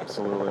 Yes,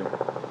 absolutely.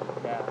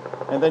 Yeah.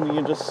 And then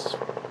you just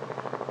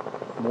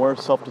more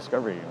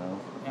self-discovery.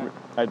 Yeah.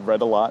 I'd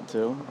read a lot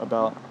too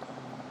about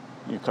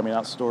coming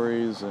out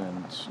stories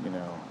and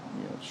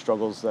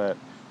struggles that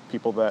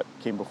people that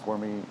came before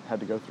me had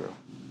to go through.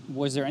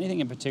 Was there anything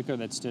in particular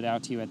that stood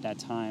out to you at that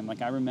time?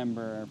 Like I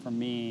remember, for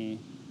me,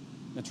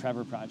 the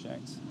Trevor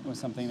Project was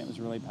something that was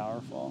really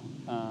powerful,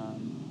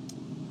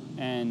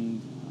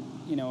 and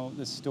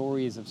the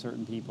stories of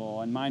certain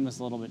people, and mine was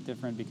a little bit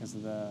different because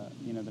of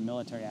the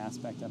military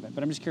aspect of it.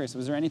 But I'm just curious,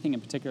 was there anything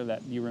in particular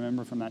that you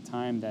remember from that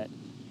time that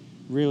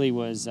really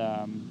was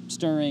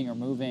stirring or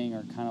moving,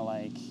 or kind of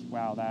like,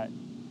 wow,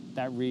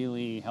 that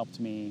really helped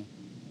me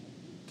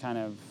kind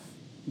of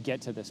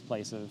get to this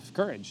place of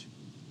courage?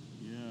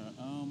 Yeah.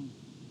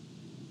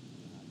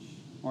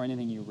 Or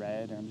anything you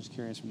read, or I'm just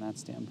curious from that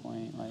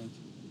standpoint.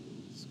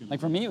 Like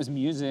for me, it was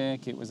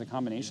music. It was a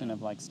combination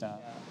of like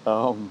stuff.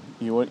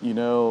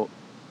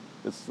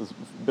 It's a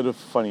bit of a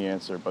funny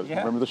answer, but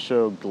remember the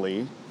show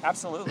Glee?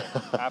 Absolutely,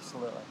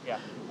 absolutely, yeah.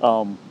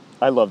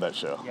 I love that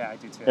show. Yeah, I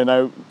do too. And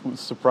I was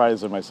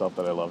surprised at myself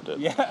that I loved it.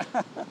 Yeah.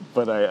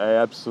 But I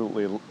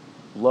absolutely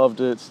loved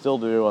it, still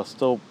do. I'll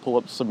still pull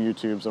up some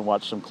YouTubes and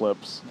watch some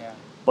clips. Yeah.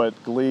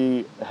 But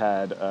Glee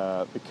had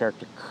the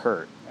character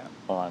Kurt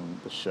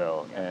on the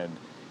show, and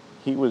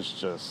he was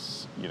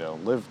just,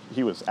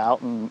 he was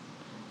out and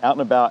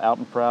about, out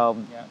and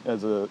proud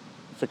as a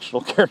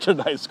fictional character in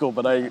high school,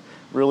 but I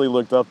really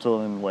looked up to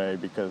him in a way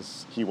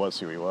because he was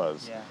who he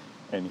was,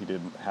 and he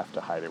didn't have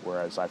to hide it,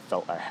 whereas I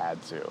felt I had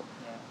to.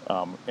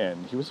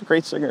 And he was a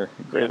great singer,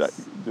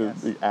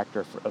 the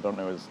actor. I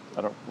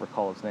don't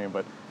recall his name,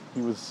 but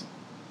he's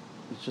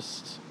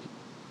just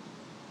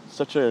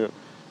such a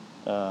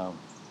I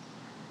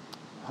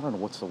don't know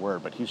what's the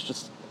word, but he's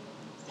just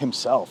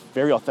himself,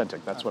 very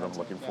authentic. That's what I'm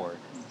looking for.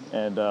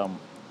 And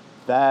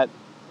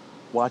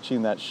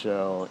watching that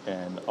show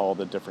and all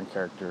the different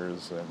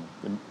characters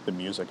and the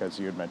music, as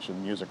you had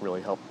mentioned, music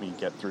really helped me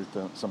get through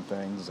some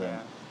things. And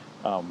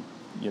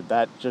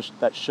that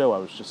show, I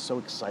was just so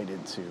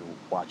excited to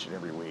watch it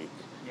every week.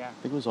 Yeah. I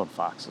think it was on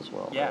Fox as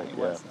well. Yeah, right? it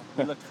was.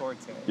 We looked forward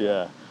to it.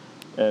 Yeah.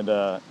 And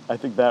I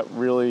think that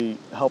really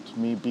helped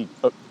me be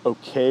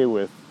okay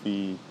with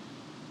the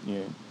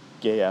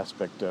gay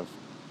aspect of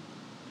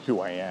who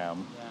I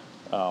am.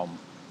 Yeah.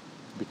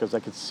 Because I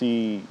could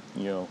see,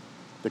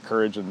 the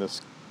courage in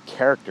this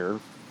character,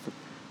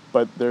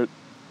 but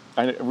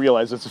I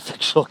realize it's a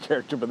fictional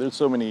character, but there's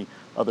so many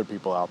other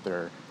people out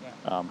there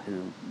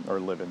who are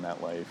living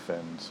that life,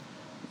 and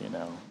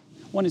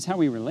One is how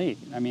we relate.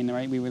 I mean,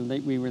 right? We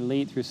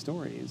relate through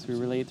stories. We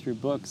relate through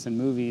books and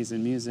movies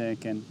and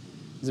music. And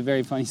it's a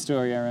very funny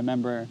story. I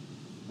remember,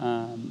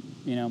 my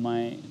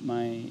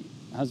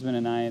husband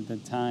and I at the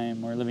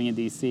time were living in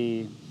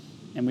D.C.,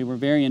 and we were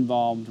very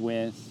involved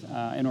with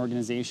an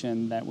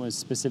organization that was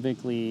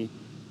specifically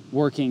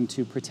working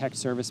to protect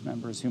service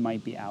members who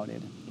might be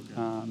outed.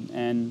 Okay.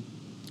 And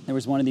there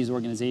was one of these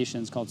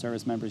organizations called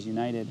Service Members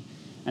United,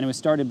 and it was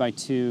started by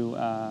two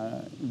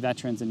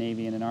veterans, a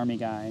Navy and an Army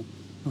guy,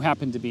 who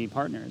happened to be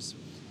partners.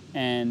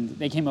 And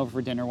they came over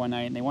for dinner one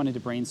night, and they wanted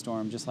to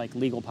brainstorm just like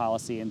legal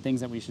policy and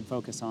things that we should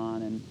focus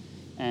on,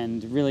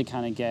 and really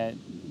kind of get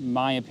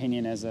my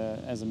opinion as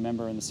a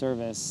member in the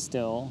service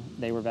still.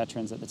 They were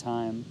veterans at the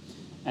time.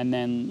 And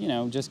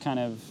then, just kind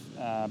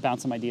of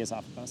bounce some ideas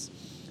off of us.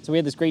 So we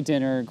had this great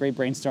dinner, great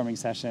brainstorming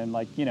session,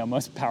 like,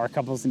 most power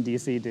couples in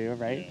DC do,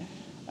 right?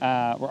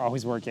 Yeah. We're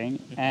always working.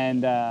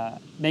 And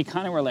they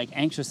kind of were like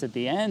anxious at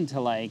the end to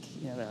they're like,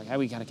 oh,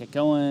 we got to get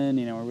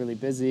going, we're really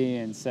busy.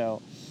 And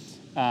so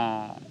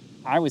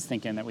I was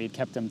thinking that we had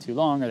kept them too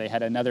long, or they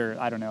had another,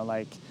 I don't know,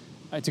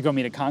 to go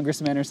meet a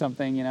congressman or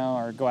something,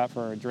 or go out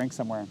for a drink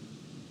somewhere.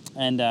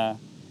 And I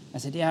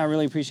said, yeah, I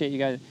really appreciate you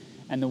guys.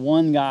 And the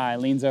one guy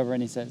leans over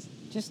and he says,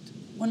 just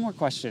one more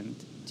question.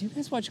 Do you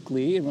guys watch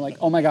Glee? And we're like,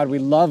 oh my God, we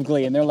love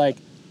Glee. And they're like,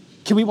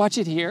 can we watch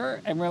it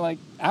here? And we're like,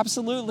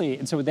 absolutely.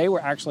 And so they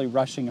were actually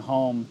rushing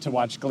home to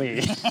watch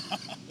Glee.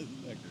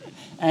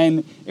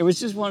 And it was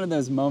just one of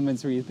those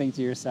moments where you think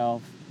to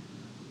yourself,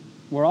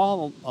 we're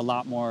all a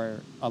lot more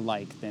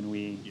alike than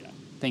we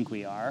think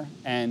we are.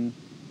 And,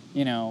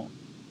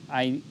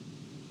 I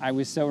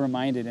was so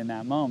reminded in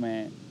that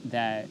moment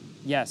that,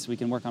 yes, we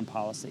can work on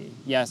policy.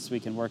 Yes, we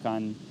can work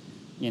on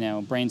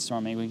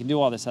brainstorming, we can do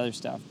all this other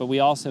stuff, but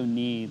we also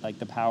need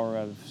the power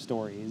of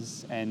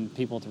stories and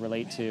people to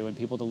relate to and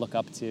people to look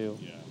up to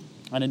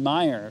and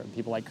admire,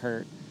 people like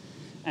Kurt.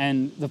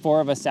 And the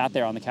four of us sat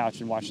there on the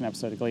couch and watched an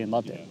episode of Glee and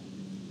loved it.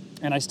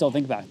 And I still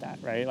think about that,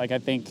 right? I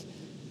think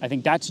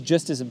that's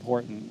just as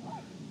important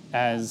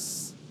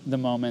as the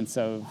moments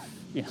of,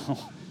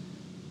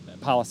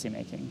 policy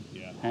making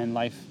and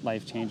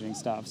life-changing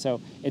stuff.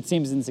 So it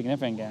seems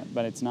insignificant,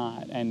 but it's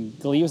not. And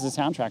Glee was the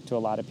soundtrack to a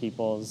lot of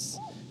people's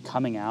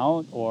coming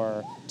out,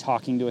 or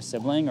talking to a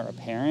sibling or a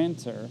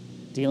parent, or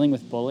dealing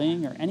with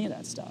bullying, or any of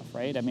that stuff,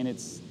 right? I mean, it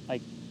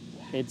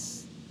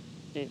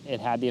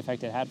had the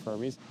effect it had for a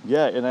reason.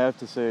 Yeah, and I have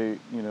to say,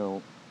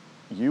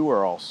 you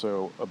are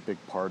also a big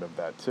part of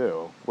that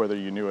too, whether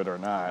you knew it or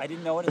not. I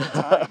didn't know it at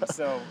the time,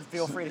 so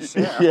feel free to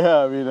share. Yeah,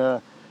 I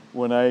mean,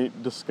 when I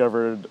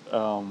discovered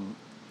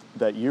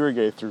that you were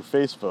gay through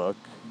Facebook,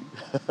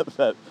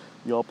 that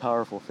the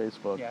all-powerful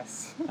Facebook,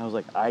 yes. I was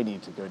like, I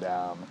need to go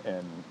down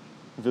and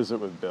visit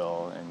with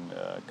Bill and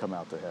come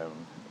out to him,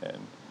 and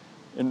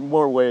in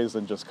more ways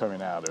than just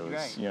coming out. It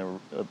was,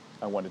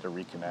 I wanted to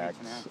reconnect.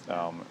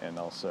 And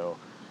also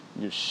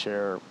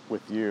share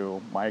with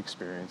you my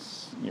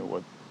experience,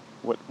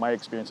 what my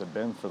experience had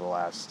been for the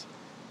last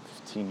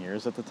 15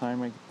 years at the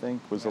time, I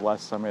think, was the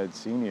last time I had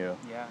seen you.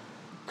 Yeah.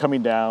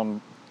 Coming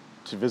down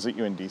to visit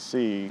you in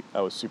DC,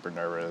 I was super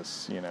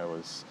nervous. It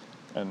was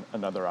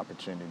another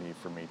opportunity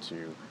for me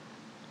to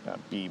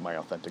be my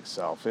authentic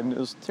self, and it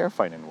was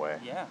terrifying in a way.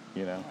 Yeah.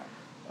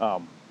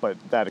 But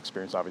that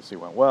experience obviously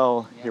went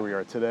well. Yeah. Here we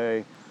are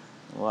today.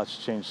 A lot's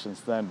changed since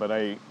then, but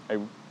I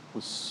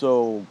was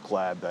so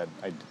glad that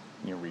I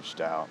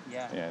reached out.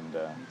 Yeah. And Me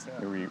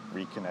too.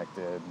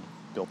 reconnected,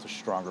 built a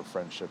stronger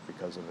friendship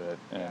because of it,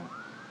 and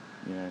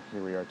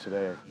here we are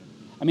today.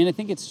 I mean, I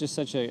think it's just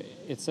such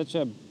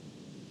a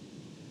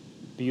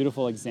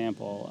beautiful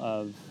example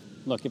of,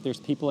 look, if there's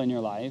people in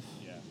your life,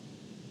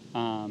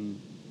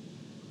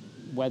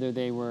 whether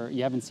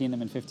you haven't seen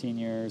them in 15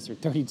 years or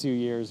 32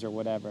 years or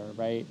whatever,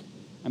 right?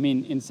 I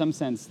mean, in some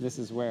sense, this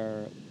is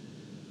where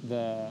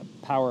the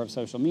power of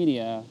social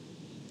media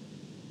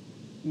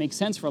makes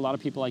sense for a lot of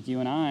people like you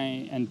and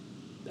I and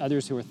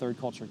others who are third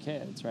culture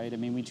kids, right? I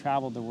mean, we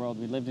traveled the world,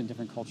 we lived in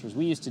different cultures.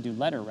 We used to do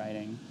letter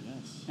writing.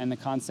 Yes. And the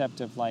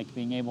concept of like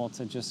being able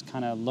to just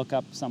kind of look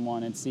up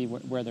someone and see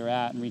where they're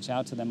at and reach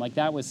out to them, like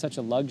that was such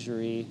a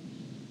luxury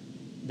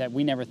that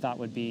we never thought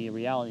would be a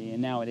reality,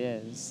 and now it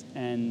is.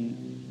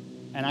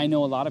 And I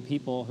know a lot of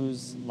people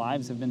whose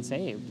lives have been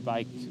saved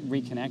by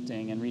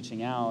reconnecting and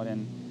reaching out,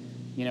 and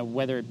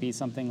whether it be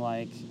something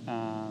like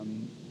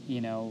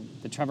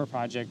the Trevor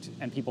Project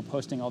and people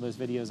posting all those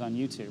videos on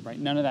YouTube, right?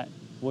 None of that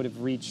would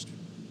have reached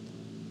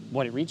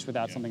what it reached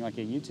without something like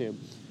a YouTube.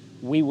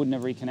 We wouldn't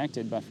have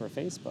reconnected but for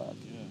Facebook.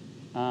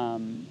 Yeah.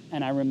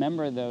 And I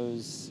remember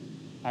those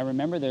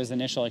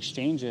initial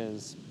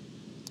exchanges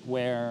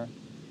where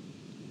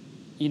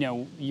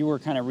you were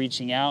kind of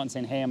reaching out and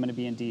saying, hey, I'm going to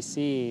be in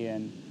DC,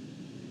 and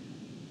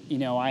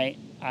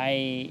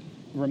I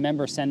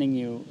remember sending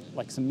you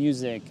like some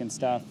music and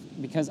stuff,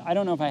 because I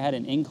don't know if I had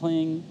an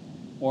inkling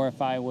or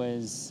if I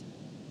was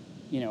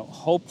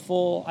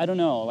hopeful. I don't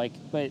know,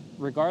 but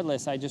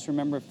regardless, I just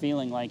remember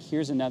feeling like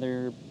here's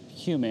another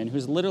human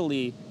who's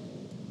literally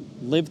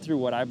lived through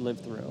what I've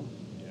lived through.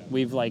 Yeah.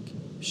 We've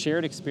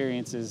shared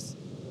experiences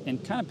in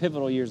kind of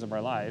pivotal years of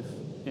our life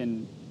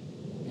in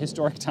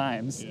historic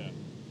times. Yeah.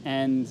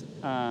 And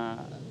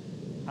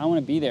I want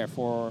to be there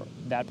for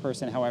that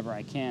person however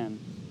I can.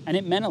 And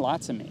it meant a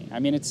lot to me. I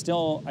mean, it's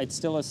still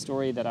a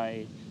story that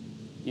I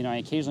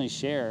occasionally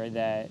share,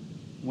 that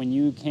when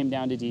you came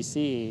down to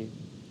DC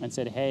and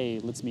said, hey,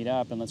 let's meet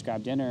up and let's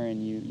grab dinner,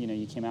 and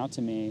you came out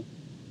to me,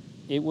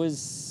 it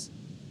was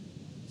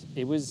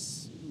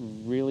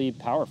really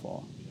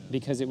powerful,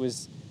 because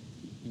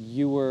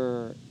you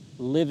were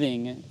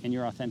living in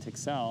your authentic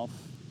self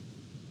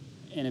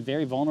in a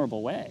very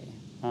vulnerable way.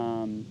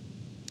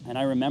 And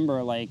I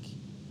remember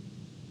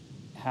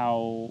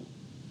how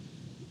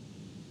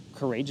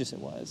courageous it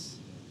was.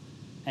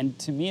 And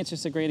to me, it's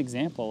just a great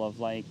example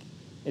of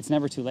it's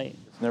never too late.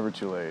 It's never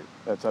too late.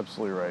 That's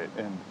absolutely right.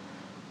 And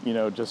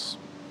just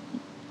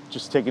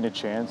taking a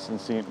chance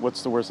and seeing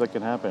what's the worst that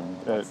can happen.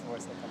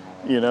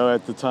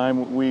 At the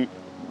time we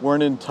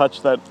weren't in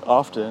touch that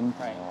often.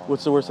 Right.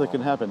 What's the worst that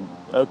can happen?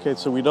 Okay,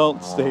 so we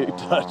don't stay in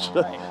touch.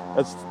 Right.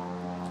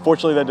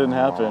 Fortunately that didn't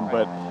happen,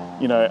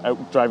 Right.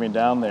 but driving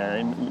down there,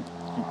 and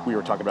we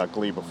were talking about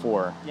Glee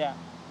before. Yeah.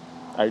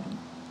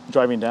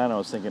 Driving down, I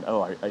was thinking,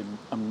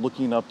 I'm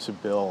looking up to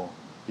Bill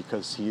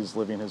because he's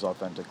living his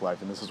authentic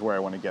life, and this is where I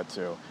want to get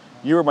to.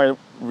 You were my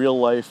real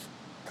life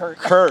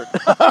Kurt.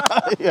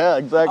 Yeah,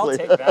 exactly.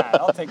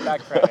 I'll take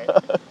that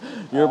credit.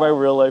 You're my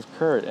real life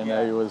Kurt, and Yeah.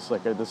 I was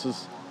like,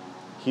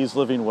 he's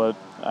living what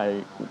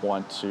I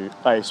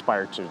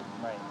aspire to.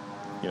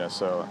 Right.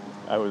 So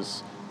I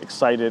was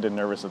excited and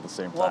nervous at the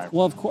same time.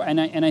 Well, of course, and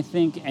I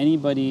think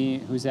anybody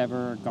who's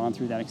ever gone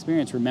through that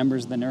experience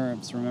remembers the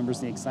nerves, remembers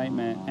the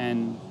excitement,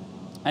 and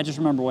I just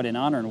remember what an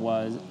honor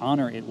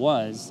it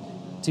was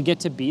to get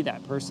to be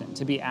that person,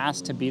 to be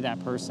asked to be that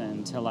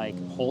person, to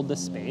hold the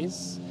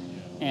space,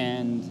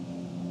 and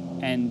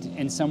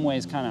in some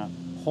ways kind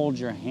of hold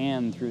your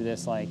hand through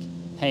this,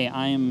 hey,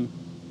 I'm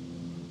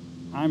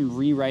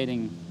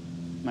rewriting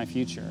my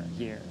future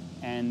here,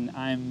 and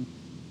I'm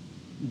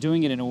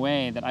doing it in a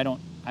way that I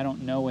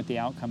don't know what the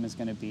outcome is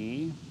going to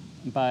be,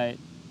 but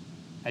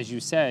as you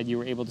said, you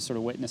were able to sort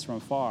of witness from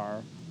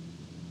afar.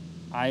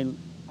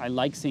 I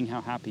like seeing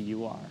how happy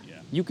you are. Yeah.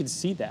 You could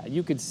see that.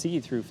 You could see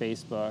through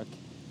Facebook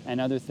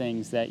and other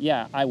things that,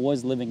 I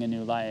was living a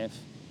new life.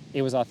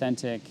 It was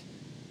authentic.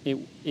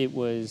 It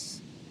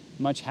was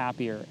much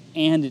happier,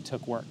 and it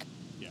took work.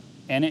 Yeah.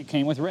 And it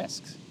came with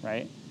risks,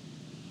 right?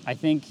 I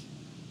think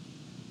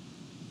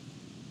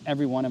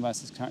every one of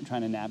us is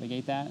trying to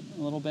navigate that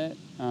a little bit.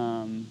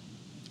 And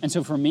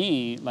so for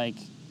me,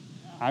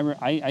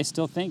 I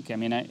still think, I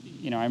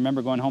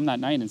remember going home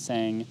that night and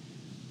saying,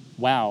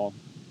 wow.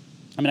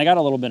 I got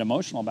a little bit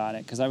emotional about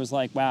it, because I was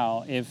like,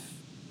 wow, if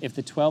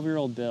the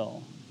 12-year-old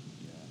Bill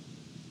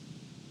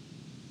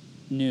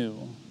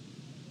knew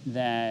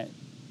that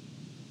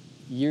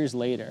years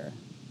later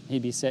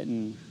he'd be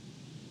sitting,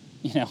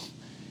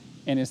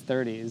 in his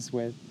 30s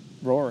with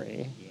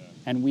Rory,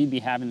 and we'd be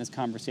having this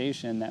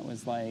conversation that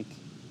was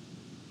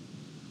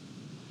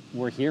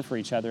we're here for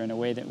each other in a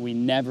way that we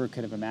never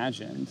could have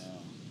imagined.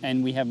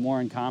 And we have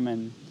more in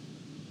common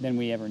than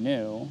we ever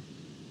knew.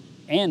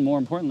 And more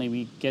importantly,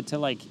 we get to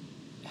like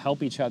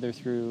help each other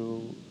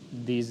through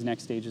these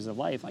next stages of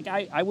life. Like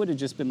I would have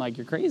just been like,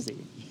 you're crazy,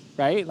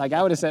 right? Like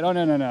I would have said, oh,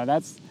 no,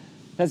 that's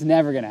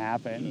never going to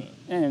happen.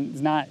 Yeah. And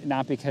it's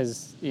not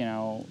because, you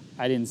know,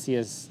 I didn't see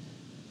us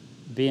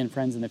being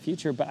friends in the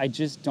future, but I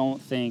just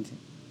don't think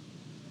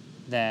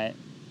that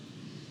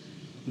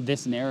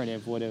this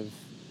narrative would have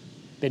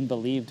been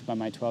believed by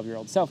my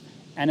 12-year-old self.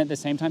 And at the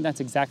same time, that's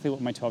exactly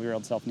what my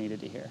 12-year-old self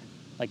needed to hear.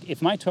 Like,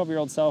 if my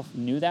 12-year-old self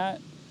knew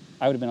that,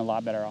 I would have been a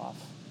lot better off,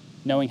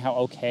 knowing how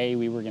okay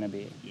we were going to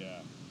be. Yeah.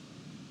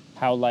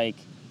 How, like,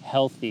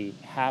 healthy,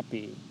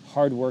 happy,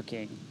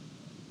 hardworking,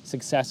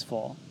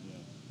 successful,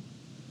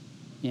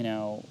 you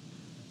know,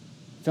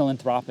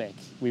 philanthropic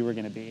we were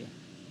going to be.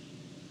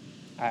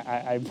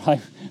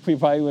 We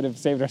probably would have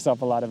saved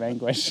ourselves a lot of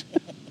anguish.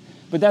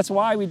 But that's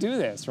why we do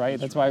this, right?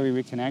 That's why we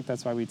reconnect.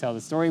 That's why we tell the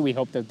story. We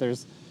hope that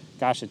there's,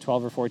 a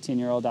 12 or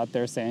 14-year-old out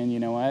there saying, you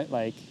know what,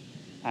 like,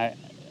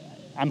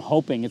 I'm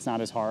hoping it's not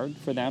as hard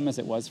for them as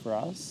it was for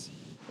us.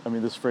 I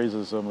mean, this phrase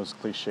is almost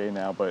cliche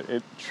now, but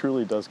it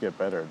truly does get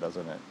better,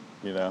 doesn't it?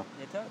 You know?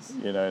 It does.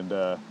 You know,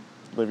 and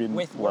living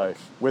with life.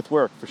 Work. With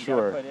work, for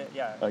sure. Put it,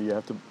 You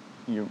have to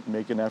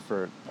make an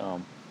effort.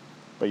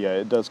 But yeah,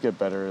 it does get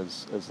better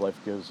as life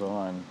goes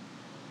on.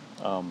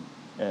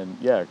 And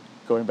yeah,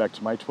 going back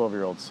to my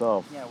 12-year-old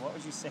self. Yeah, what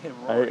would you say to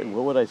Rory?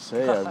 What would I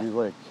say? I'd be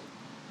like,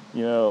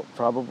 you know,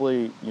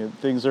 probably, you know,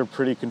 things are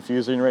pretty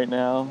confusing right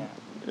now.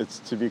 Yeah. It's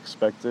to be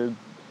expected.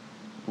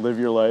 Live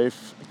your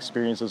life,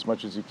 experience as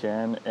much as you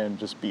can, and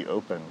just be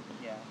open.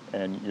 Yeah.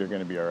 And you're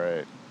going to be all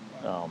right.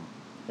 Yeah.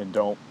 And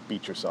don't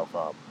beat yourself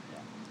up. Yeah.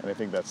 And I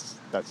think that's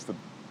the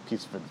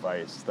piece of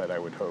advice that I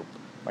would hope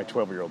my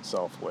 12-year-old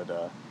self would,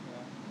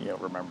 you know,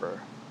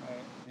 remember.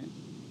 Right.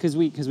 Because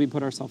we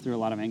put ourselves through a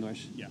lot of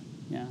anguish. Yeah.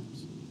 Yeah.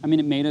 I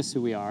mean, it made us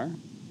who we are.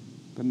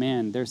 But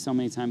man, there's so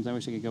many times I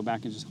wish I could go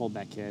back and just hold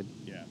that kid.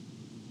 Yeah.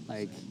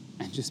 Like,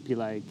 and just be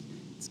like,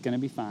 it's going to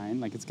be fine.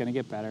 Like, it's going to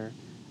get better.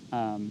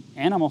 And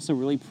I'm also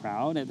really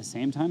proud at the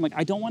same time. Like,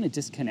 I don't want to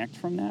disconnect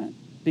from that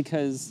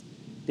because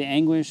the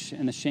anguish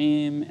and the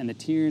shame and the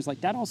tears,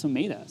 like, that also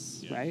made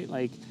us, right?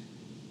 Like,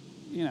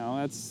 you know,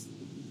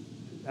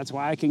 that's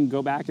why I can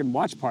go back and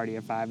watch Party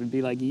of Five and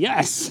be like,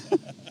 yes!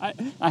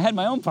 I had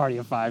my own Party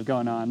of Five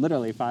going on,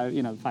 literally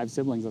 5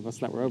 siblings of us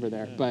that were over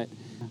there. Yeah.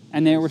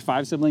 And there were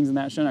 5 siblings in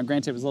that show. Now,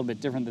 granted, it was a little bit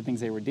different, the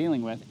things they were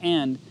dealing with.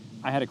 And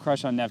I had a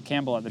crush on Nev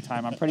Campbell at the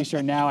time. I'm pretty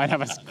sure now I'd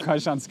have a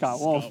crush on Scott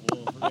Wolf.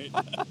 Right?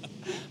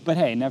 But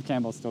hey, Nev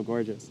Campbell's still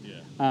gorgeous.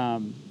 Yeah.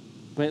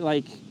 But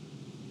like,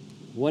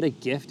 what a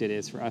gift it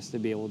is for us to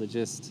be able to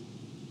just,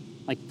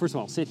 like, first of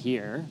all, sit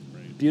here,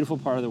 right. Beautiful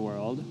part of the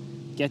world,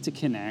 get to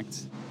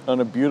connect. On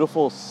a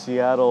beautiful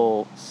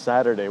Seattle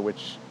Saturday,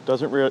 which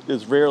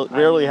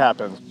rarely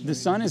happens. The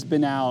sun has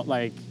been out,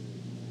 like,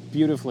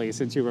 beautifully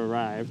since you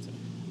arrived.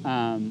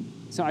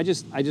 So I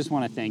just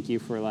want to thank you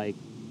for, like,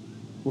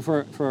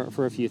 well,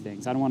 for a few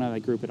things. I don't want to,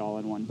 like, group it all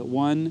in one. But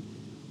one,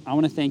 I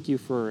want to thank you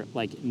for,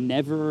 like,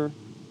 never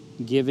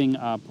giving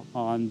up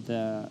on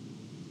the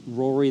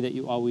Rory that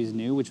you always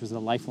knew, which was a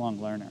lifelong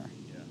learner.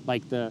 Yeah.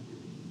 Like the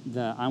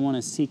I want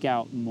to seek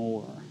out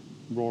more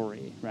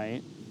Rory,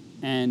 right?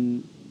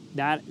 And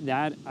that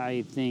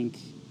I think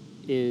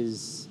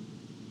is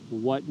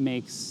what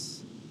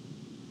makes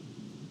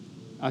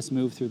us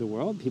move through the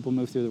world. People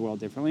move through the world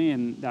differently,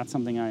 and that's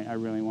something I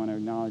really want to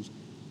acknowledge.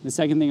 The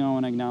second thing I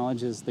want to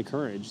acknowledge is the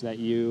courage that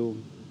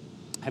you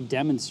have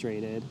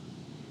demonstrated.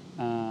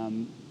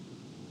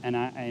 And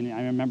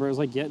I remember it was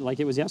like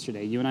it was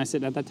yesterday. You and I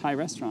sitting at that Thai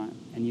restaurant,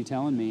 and you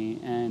telling me,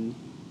 and,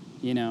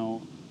 you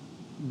know,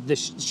 the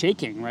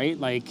shaking, right?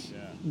 Like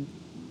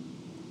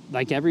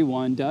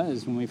everyone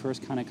does when we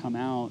first kind of come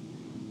out,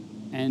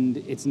 and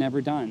it's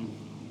never done,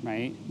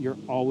 right?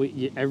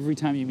 Every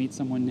time you meet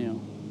someone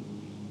new,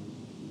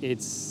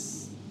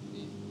 it's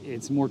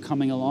more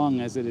coming along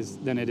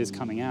than it is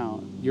coming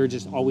out. You're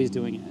just always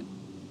doing it,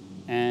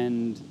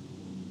 and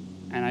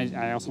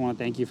I also want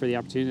to thank you for the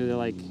opportunity to,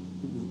 like,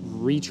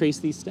 retrace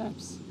these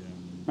steps. Yeah.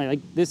 Right? Like,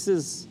 this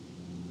is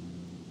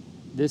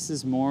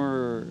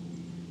more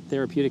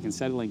therapeutic and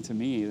settling to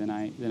me than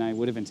I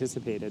would have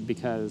anticipated,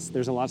 because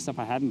there's a lot of stuff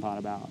I hadn't thought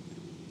about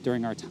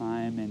during our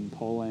time in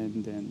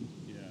Poland, and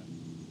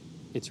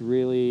it's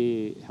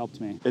really helped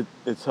me.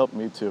 It's helped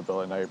me too,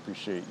 Bill, and I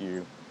appreciate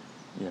you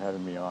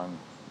having me on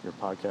your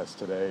podcast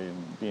today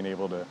and being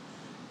able to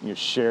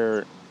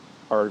share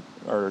our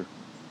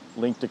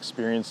linked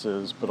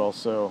experiences, but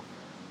also,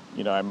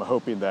 I'm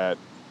hoping that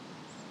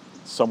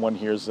someone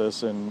hears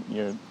this and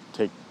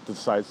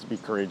decides to be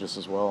courageous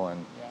as well,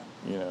 and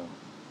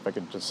if I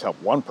could just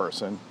help one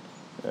person,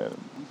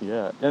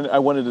 and I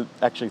wanted to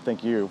actually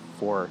thank you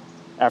for,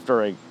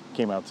 after I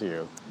came out to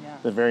you,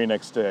 the very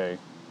next day,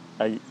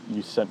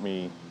 you sent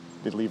me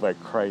the Levi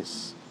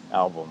Christ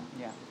album,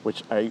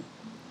 which I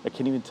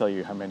can't even tell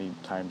you how many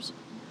times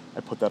I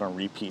put that on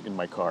repeat in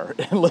my car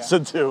and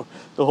listened to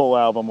the whole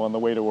album on the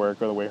way to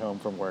work or the way home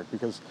from work,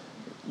 because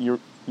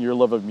your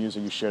love of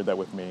music, you shared that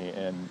with me,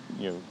 and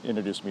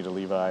introduced me to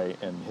Levi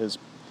and his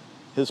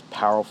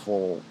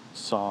powerful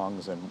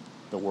songs and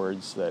the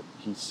words that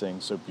he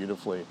sings so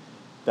beautifully.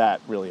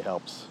 That really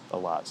helps a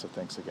lot. So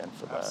thanks again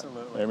for that.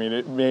 Absolutely. I mean,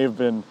 it may have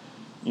been,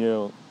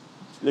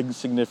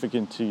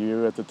 insignificant to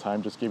you at the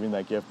time, just giving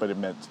that gift, but it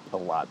meant a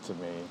lot to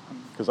me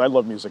because I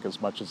love music as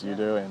much as you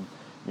do, and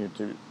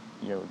to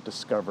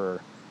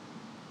discover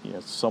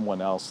someone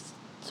else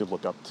to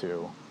look up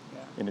to,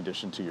 in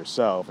addition to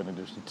yourself, in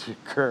addition to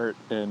Kurt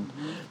and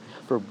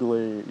from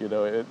Glee,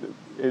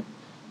 it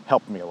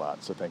helped me a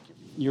lot. So thank you.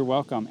 You're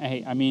welcome.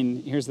 Hey, I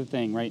mean, here's the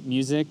thing, right?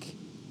 Music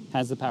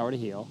has the power to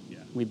heal. Yeah.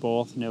 We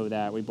both know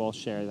that. We both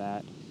share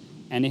that.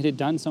 And it had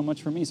done so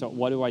much for me. So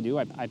what do?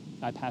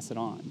 I pass it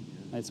on.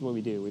 That's what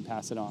we do. We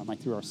pass it on, like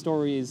through our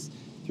stories,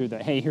 through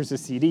the, hey, here's a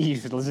CD you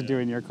should listen to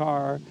in your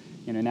car.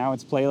 Now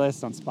it's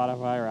playlists on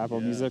Spotify or Apple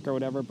Music or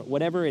whatever. But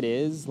whatever it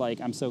is, like,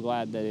 I'm so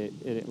glad that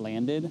it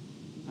landed.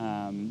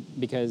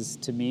 Because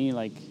to me,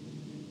 like,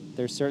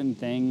 there's certain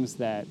things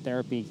that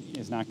therapy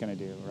is not going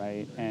to do,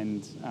 right?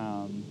 And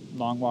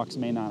long walks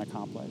may not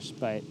accomplish,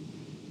 but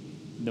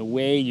the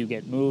way you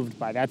get moved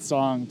by that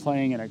song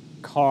playing in a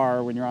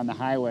car when you're on the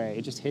highway,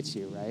 it just hits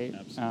you, right?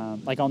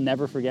 Like, I'll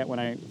never forget when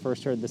I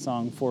first heard the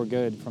song For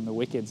Good from the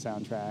Wicked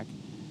soundtrack,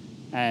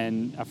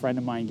 and a friend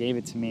of mine gave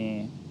it to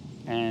me,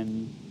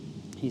 and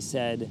he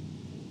said,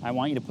 I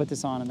want you to put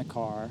this on in the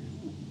car,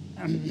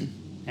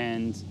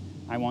 and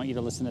I want you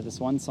to listen to this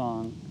one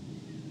song,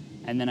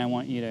 and then I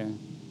want you to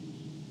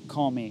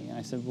call me. And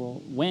I said,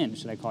 well, when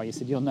should I call you? He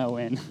said, you'll know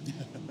when.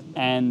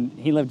 And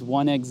he lived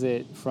one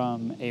exit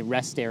from a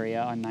rest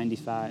area on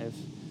 95,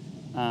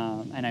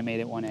 and I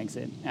made it one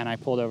exit. And I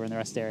pulled over in the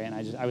rest area,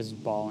 and I was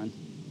bawling.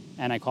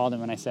 And I called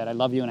him, and I said, I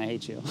love you, and I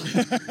hate you.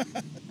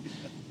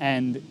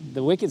 And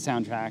the Wicked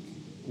soundtrack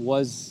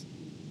was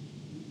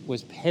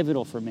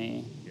pivotal for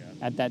me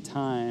at that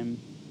time.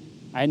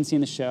 I hadn't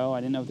seen the show. I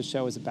didn't know what the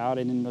show was about.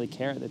 I didn't really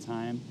care at the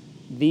time.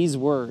 These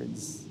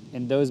words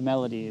and those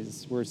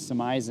melodies were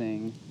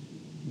surmising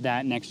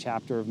that next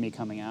chapter of me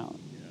coming out.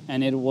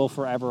 And it will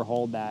forever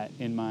hold that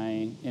in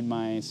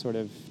my sort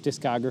of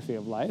discography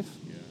of life.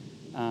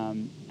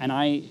 And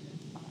I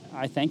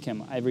thank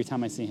him every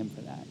time I see him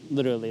for that.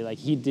 Literally, like,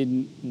 he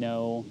didn't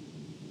know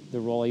the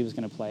role he was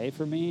going to play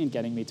for me in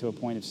getting me to a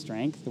point of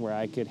strength where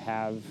I could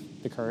have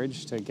the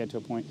courage to get to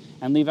a point.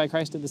 And Levi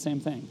Christ did the same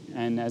thing.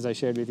 And as I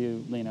shared with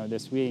you,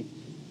 this week,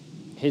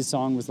 his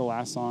song was the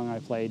last song I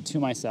played to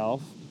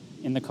myself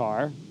in the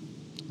car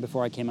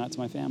before I came out to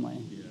my family.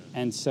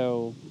 And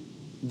so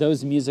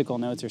those musical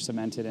notes are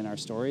cemented in our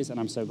stories, and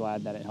I'm so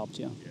glad that it helped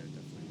you. Yeah,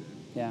 definitely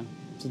did. Yeah.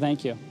 So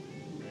thank you.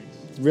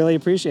 Thanks. Really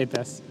appreciate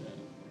this.